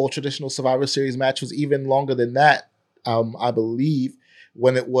meaningful traditional Survivor Series match was even longer than that, I believe,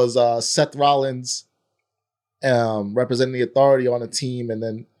 when it was Seth Rollins representing the Authority on a team. And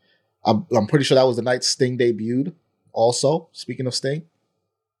then I'm pretty sure that was the night Sting debuted also, speaking of Sting.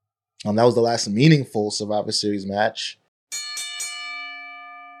 That was the last meaningful Survivor Series match.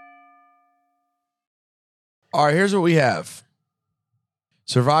 All right, here's what we have.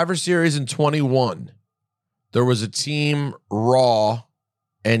 Survivor Series in 21. There was a Team Raw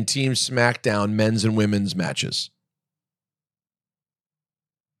and Team SmackDown men's and women's matches.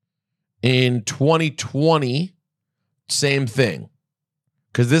 In 2020, same thing.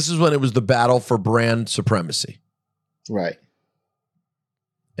 Because this is when it was the battle for brand supremacy. Right.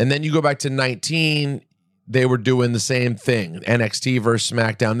 And then you go back to 19, they were doing the same thing. NXT versus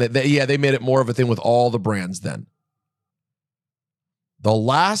SmackDown. They made it more of a thing with all the brands then. The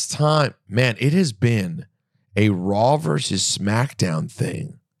last time, man, it has been a Raw versus SmackDown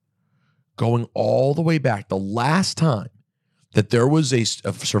thing going all the way back. The last time that there was a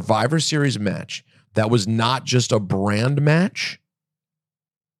Survivor Series match that was not just a brand match,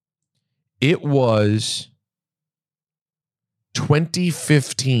 it was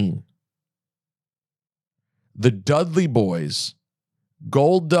 2015. The Dudley Boys,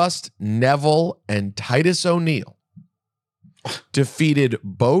 Goldust, Neville, and Titus O'Neil defeated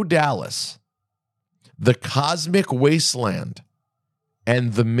Bo Dallas, the Cosmic Wasteland,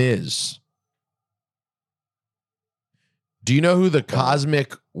 and The Miz. Do you know who the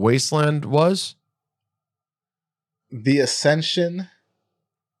Cosmic Wasteland was? The Ascension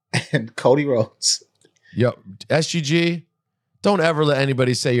and Cody Rhodes. Yep. SGG, don't ever let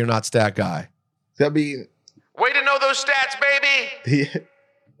anybody say you're not stat guy. That be way to know those stats, baby.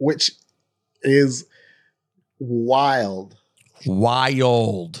 Which is wild.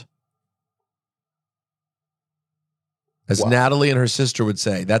 Wild. As Natalie and her sister would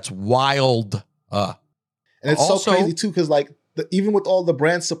say, that's wild. And it's also so crazy too, because like even with all the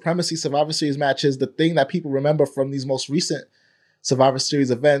brand supremacy Survivor Series matches, the thing that people remember from these most recent Survivor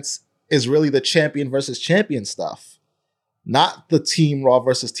Series events is really the champion versus champion stuff. Not the Team Raw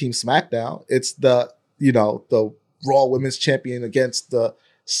versus Team SmackDown. It's the Raw Women's Champion against the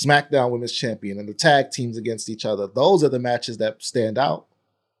SmackDown Women's Champion and the tag teams against each other. Those are the matches that stand out.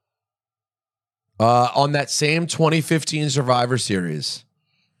 On that same 2015 Survivor Series,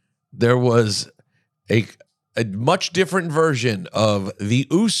 there was a much different version of the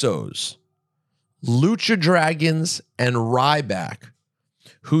Usos, Lucha Dragons, and Ryback,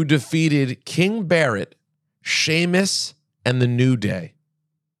 who defeated King Barrett, Sheamus, and the New Day.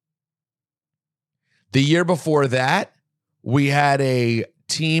 The year before that, we had a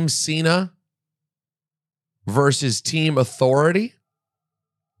Team Cena versus Team Authority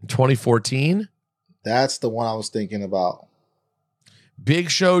in 2014. That's the one I was thinking about.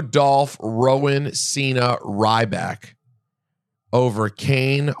 Big Show, Dolph, Rowan, Cena, Ryback over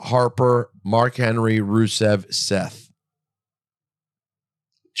Kane, Harper, Mark Henry, Rusev, Seth.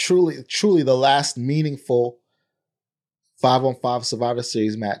 Truly the last meaningful 5-on-5 Survivor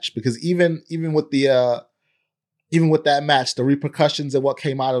Series match, because even with that match, the repercussions of what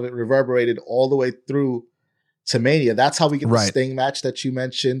came out of it reverberated all the way through to Mania. That's how we get the Sting match that you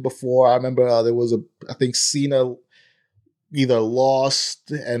mentioned before. I remember there was I think Cena either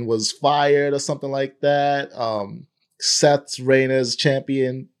lost and was fired or something like that. Seth's reign as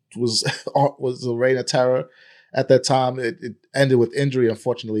champion was a reign of terror at that time. It ended with injury,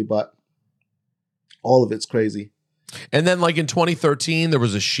 unfortunately, but all of it's crazy. And then like in 2013, there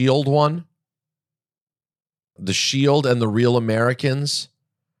was a Shield one. The Shield and the Real Americans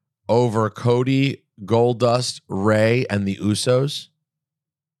over Cody, Goldust, Ray, and the Usos.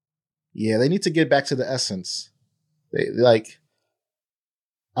 Yeah, they need to get back to the essence.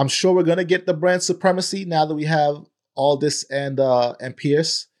 I'm sure we're gonna get the brand supremacy now that we have Aldis and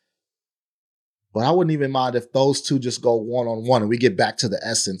Pierce. But I wouldn't even mind if those two just go one-on-one and we get back to the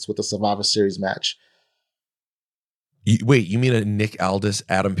essence with the Survivor Series match. Wait, you mean a Nick Aldis,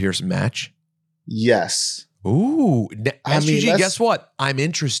 Adam Pierce match? Yes. Ooh. SGG, guess what? I'm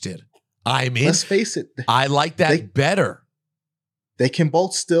interested. Let's face it. I like that better. They can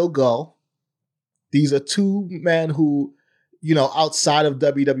both still go. These are two men who, outside of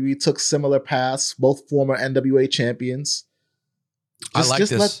WWE took similar paths, both former NWA champions.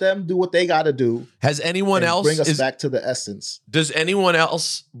 Just let them do what they got to do. Has anyone else bring us back to the essence? Does anyone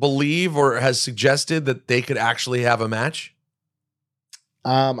else believe or has suggested that they could actually have a match?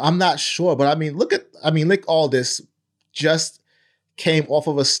 I'm not sure, but Nick Aldis just came off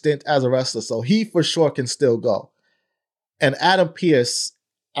of a stint as a wrestler, so he for sure can still go. And Adam Pierce,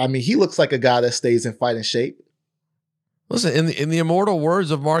 he looks like a guy that stays in fighting shape. Listen, in the immortal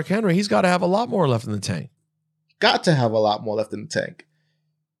words of Mark Henry, he's got to have a lot more left in the tank. Got to have a lot more left in the tank.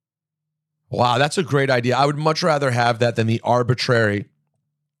 Wow, that's a great idea. I would much rather have that than the arbitrary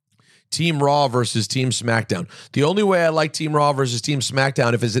Team Raw versus Team SmackDown. The only way I like Team Raw versus Team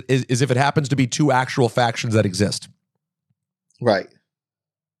SmackDown is if it happens to be two actual factions that exist. Right.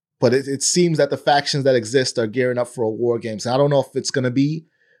 But it seems that the factions that exist are gearing up for a War Games. I don't know if it's going to be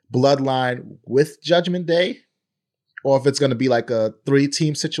Bloodline with Judgment Day or if it's going to be like a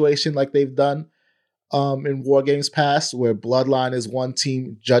 3-team situation like they've done in War Games past, where Bloodline is one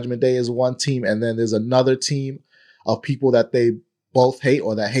team, Judgment Day is one team, and then there's another team of people that they both hate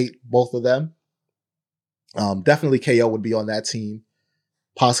or that hate both of them. Definitely KO would be on that team.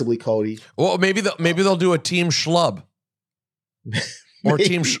 Possibly Cody. Well, maybe they'll do a Team Schlub. Or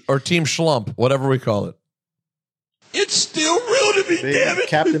team Schlump, whatever we call it. It's still real to me, damn it.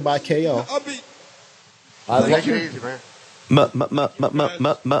 Captained by KO. I like you. Easy, man.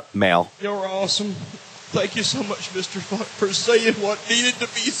 Male. You're awesome. Thank you so much, Mr. Fuck, for saying what needed to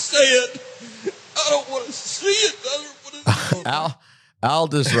be said. I don't want to see it.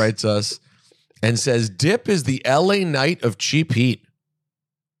 Aldis writes us and says, Dip is the LA Knight of Cheap Heat.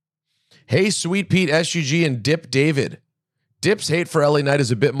 Hey, Sweet Pete, SGG, and Dip David. Dip's hate for LA Knight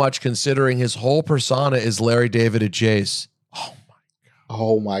is a bit much considering his whole persona is Larry David at Chase.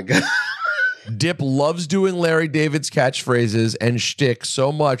 Oh my God. Dip loves doing Larry David's catchphrases and shtick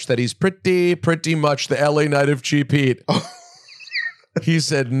so much that he's pretty much the LA Knight of Cheap Heat. He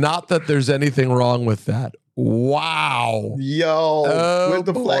said, not that there's anything wrong with that. Wow. Yo, where's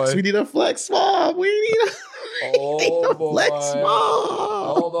the flex? We need a flex mob. We need a flex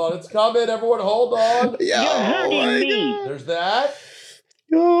mob. Hold on, it's coming. Everyone, hold on. You're hurting me. There's that.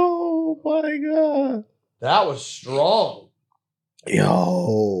 Oh my God. That was strong.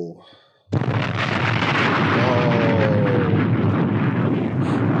 Yo.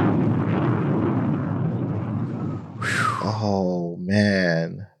 Oh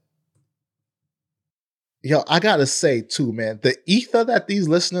man. Yo, I gotta say too, man, the ether that these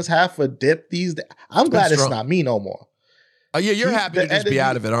listeners have for Dip these days, I'm glad it's not me no more. Oh yeah, you're happy to just be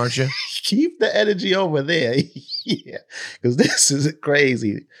out of it, aren't you? Keep the energy over there. Yeah, because this is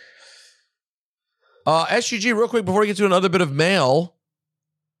crazy. SGG, real quick before we get to another bit of mail,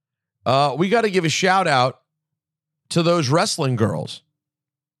 we got to give a shout out to those wrestling girls.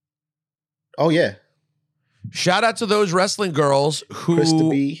 Oh yeah, shout out to those wrestling girls who Krista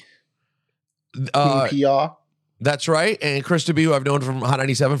B, PR. That's right, and Krista B, who I've known from Hot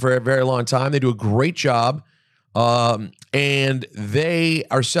 97 for a very long time. They do a great job, and they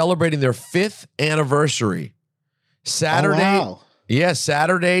are celebrating their 5th anniversary Saturday. Oh, wow. Yeah,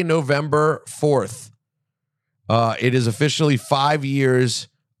 Saturday, November 4th. It is officially 5 years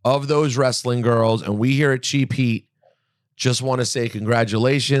of those wrestling girls, and we here at Cheap Heat just want to say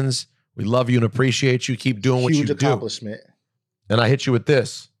congratulations. We love you and appreciate you. Keep doing what you do. Huge accomplishment. And I hit you with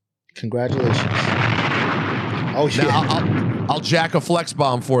this. Congratulations. Oh yeah. Now, I'll jack a flex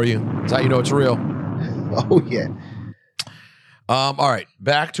bomb for you. That's how you know it's real. Oh yeah. All right,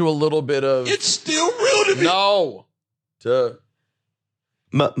 back to a little bit of. It's still real to me. No. To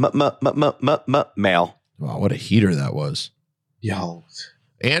mail. Wow, what a heater that was. Yo.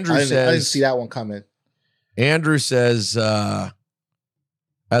 Andrew I says. didn't see that one coming. Andrew says, as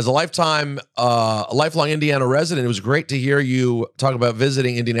a lifelong Indiana resident, it was great to hear you talk about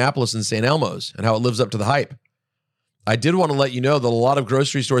visiting Indianapolis and St. Elmo's and how it lives up to the hype. I did want to let you know that a lot of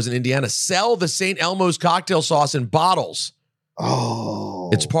grocery stores in Indiana sell the St. Elmo's cocktail sauce in bottles.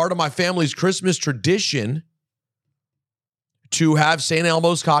 Oh. It's part of my family's Christmas tradition to have St.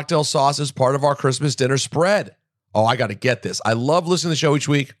 Elmo's cocktail sauce as part of our Christmas dinner spread. Oh, I got to get this. I love listening to the show each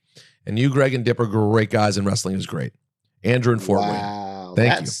week. And you, Greg, and Dip are great guys, and wrestling is great. Andrew and Fort Wayne.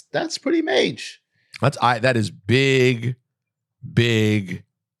 Thank you. That's pretty mage. That is big, big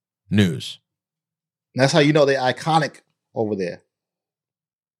news. That's how you know they're iconic over there.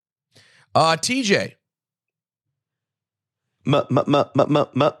 TJ.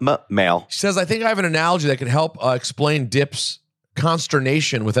 Mail. She says, I think I have an analogy that can help explain Dip's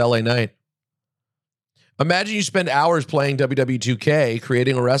consternation with LA Knight. Imagine you spend hours playing WWE 2K,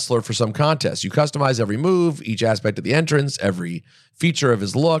 creating a wrestler for some contest. You customize every move, each aspect of the entrance, every feature of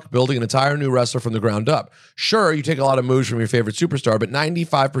his look, building an entire new wrestler from the ground up. Sure, you take a lot of moves from your favorite superstar, but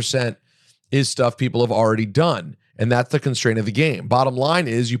 95% is stuff people have already done. And that's the constraint of the game. Bottom line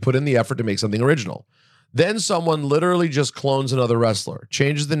is you put in the effort to make something original. Then someone literally just clones another wrestler,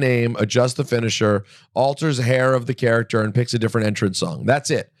 changes the name, adjusts the finisher, alters the hair of the character, and picks a different entrance song. That's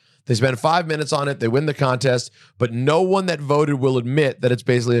it. They spend 5 minutes on it, they win the contest, but no one that voted will admit that it's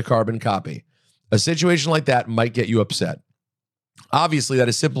basically a carbon copy. A situation like that might get you upset. Obviously, that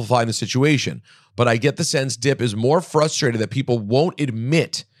is simplifying the situation, but I get the sense Dip is more frustrated that people won't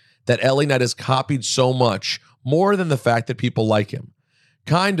admit that LA Knight is copied so much, more than the fact that people like him.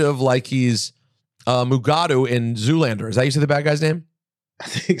 Kind of like he's Mugatu in Zoolander. Is that you say the bad guy's name? I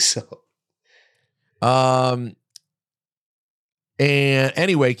think so. And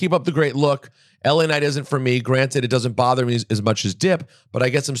anyway, keep up the great look. LA Knight isn't for me. Granted, it doesn't bother me as much as Dip, but I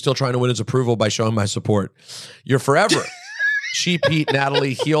guess I'm still trying to win his approval by showing my support. You're forever. Cheap Heat,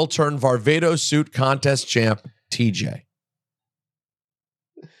 Natalie, heel turn Varvado suit contest champ, TJ.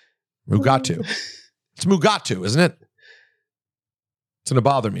 Mugatu. It's Mugatu, isn't it? It's going to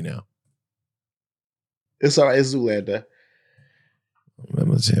bother me now. It's all right. It's Zoolander.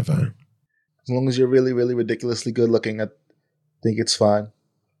 Let's see if I... As long as you're really, really ridiculously good looking, I think it's fine.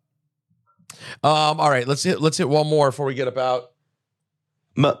 All right, let's hit one more before we get about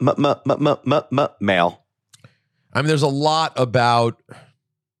mail. I mean, there's a lot about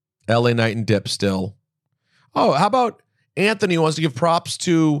LA Knight and Dip still. Oh, how about Anthony wants to give props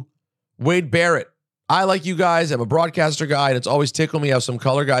to Wade Barrett. I like you guys. I'm a broadcaster guy, and it's always tickled me how some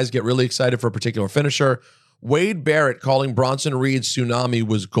color guys get really excited for a particular finisher. Wade Barrett calling Bronson Reed's Tsunami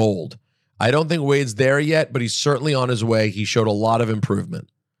was gold. I don't think Wade's there yet, but he's certainly on his way. He showed a lot of improvement.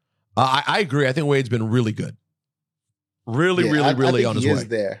 I agree. I think Wade's been really good. Really I think on his he way. is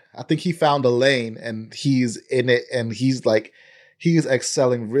there. I think he found a lane and he's in it, and he's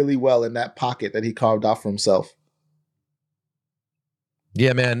excelling really well in that pocket that he carved out for himself.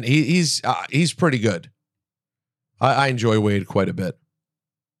 Yeah, man, he's pretty good. I enjoy Wade quite a bit.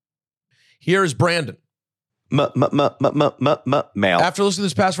 Here's Brandon. Male. After listening to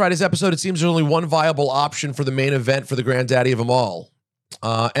this past Friday's episode, it seems there's only one viable option for the main event for the granddaddy of them all,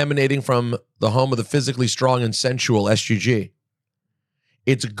 emanating from the home of the physically strong and sensual SGG.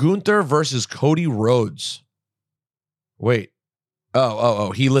 It's Gunther versus Cody Rhodes. Wait.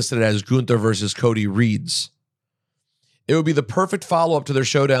 Oh. He listed it as Gunther versus Cody Reeds. It would be the perfect follow-up to their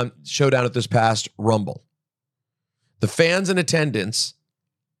showdown at this past Rumble. The fans in attendance,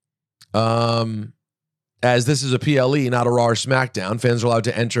 as this is a PLE, not a Raw or SmackDown, fans are allowed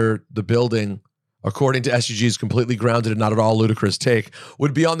to enter the building, according to SGG's completely grounded and not at all ludicrous take,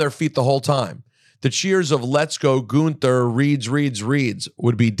 would be on their feet the whole time. The cheers of "Let's go Gunther, Reeds"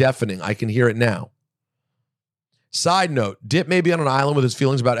 would be deafening. I can hear it now. Side note, Dip may be on an island with his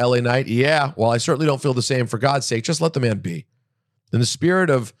feelings about LA Knight. Yeah, well, I certainly don't feel the same. For God's sake, just let the man be. In the spirit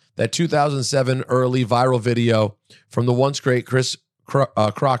of that 2007 early viral video from the once great Chris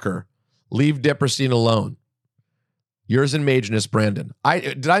Crocker, leave Dipperstein alone. Yours in Mageness, Brandon.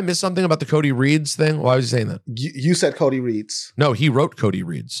 Did I miss something about the Cody Reeds thing? Why was he saying that? You said Cody Reeds. No, he wrote Cody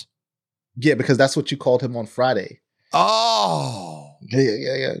Reeds. Yeah, because that's what you called him on Friday. Oh.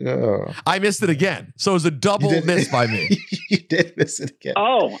 Yeah. I missed it again. So it was a double miss by me. You did miss it again.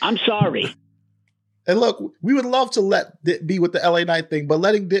 Oh, I'm sorry. And look, we would love to let Dip be with the LA Knight thing, but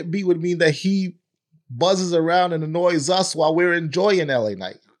letting Dip be would mean that he buzzes around and annoys us while we're enjoying LA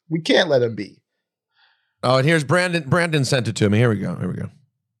Knight. We can't let him be. Oh, and here's Brandon. Brandon sent it to me. Here we go.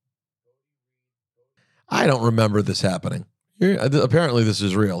 I don't remember this happening. Apparently this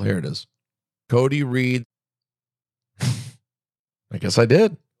is real. Here it is. Cody Reed. I guess I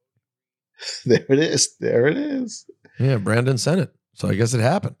did. There it is. Yeah, Brandon sent it. So I guess it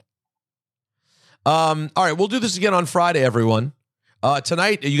happened. All right, we'll do this again on Friday, everyone.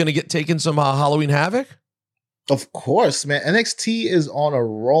 Tonight, are you going to get taking some Halloween Havoc? Of course, man. NXT is on a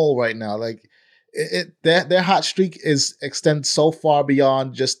roll right now. Like their hot streak extends so far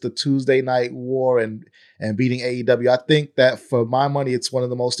beyond just the Tuesday Night War and beating AEW. I think that for my money, it's one of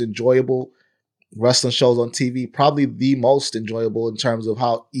the most enjoyable wrestling shows on TV. Probably the most enjoyable in terms of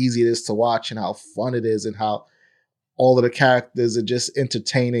how easy it is to watch and how fun it is and how all of the characters are just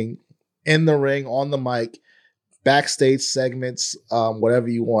entertaining in the ring, on the mic, backstage segments, whatever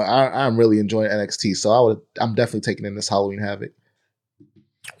you want. I'm really enjoying NXT, so I'm definitely taking in this Halloween Havoc.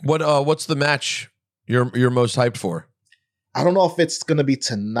 What's the match you're most hyped for? I don't know if it's going to be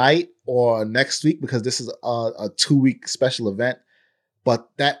tonight or next week because this is a 2-week special event.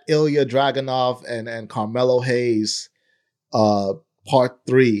 But that Ilya Dragunov and Carmelo Hayes part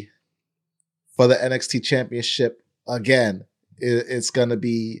 3 for the NXT Championship again, it's gonna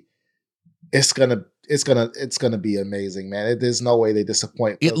be amazing, man. There's no way they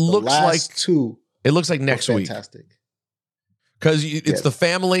disappoint. It looks like next week. Fantastic. Because it's the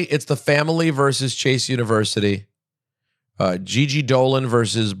family. It's the family versus Chase University. Gigi Dolan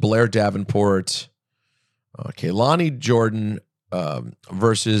versus Blair Davenport. Kehlani Jordan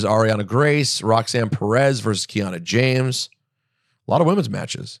versus Ariana Grace. Roxanne Perez versus Kiana James. A lot of women's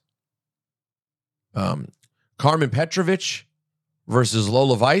matches. Carmen Petrovich versus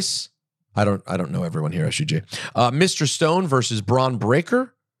Lola Vice. I don't know everyone here, SGJ. Mr. Stone versus Braun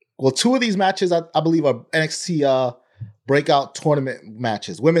Breaker. Well, 2 of these matches, I believe, are NXT breakout tournament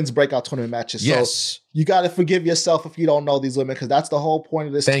matches, women's breakout tournament matches. Yes. So you got to forgive yourself if you don't know these women, because that's the whole point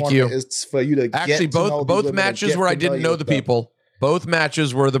of this tournament is for you to actually get to know both matches where I didn't know the people. Both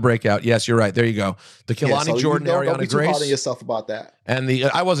matches were the breakout. Yes, you're right. There you go. The Kehlani Jordan, Ariana don't be too Grace. hard on yourself about that. And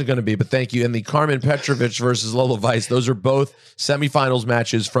I wasn't going to be, but thank you. And the Carmen Petrovich versus Lola Vice. Those are both semifinals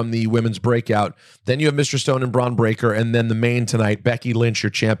matches from the women's breakout. Then you have Mr. Stone and Braun Breaker. And then the main tonight, Becky Lynch, your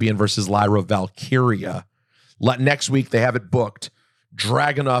champion, versus Lyra Valkyria. Next week, they have it booked.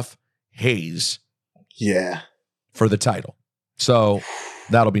 Dragunov Hayes. Yeah. For the title. So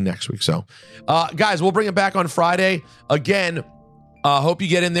that'll be next week. So, guys, we'll bring it back on Friday. Again, hope you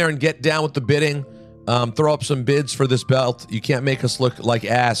get in there and get down with the bidding. Throw up some bids for this belt. You can't make us look like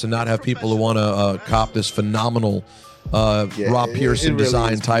ass and not have people who want to cop this phenomenal Rob Pearson really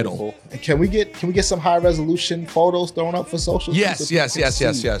design title. And can we get some high resolution photos thrown up for social? Yes.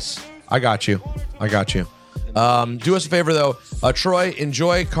 I got you. Do us a favor though, Troy.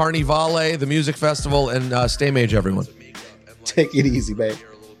 Enjoy Carnivale, the music festival, and stay mage, everyone. Take it easy, babe.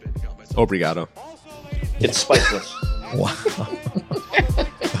 Obrigado. It's spiceless. Wow.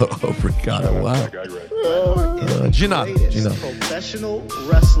 Obrigado. Wow. Gina. Professional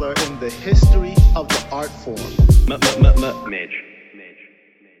wrestler in the history of the art form. Midge.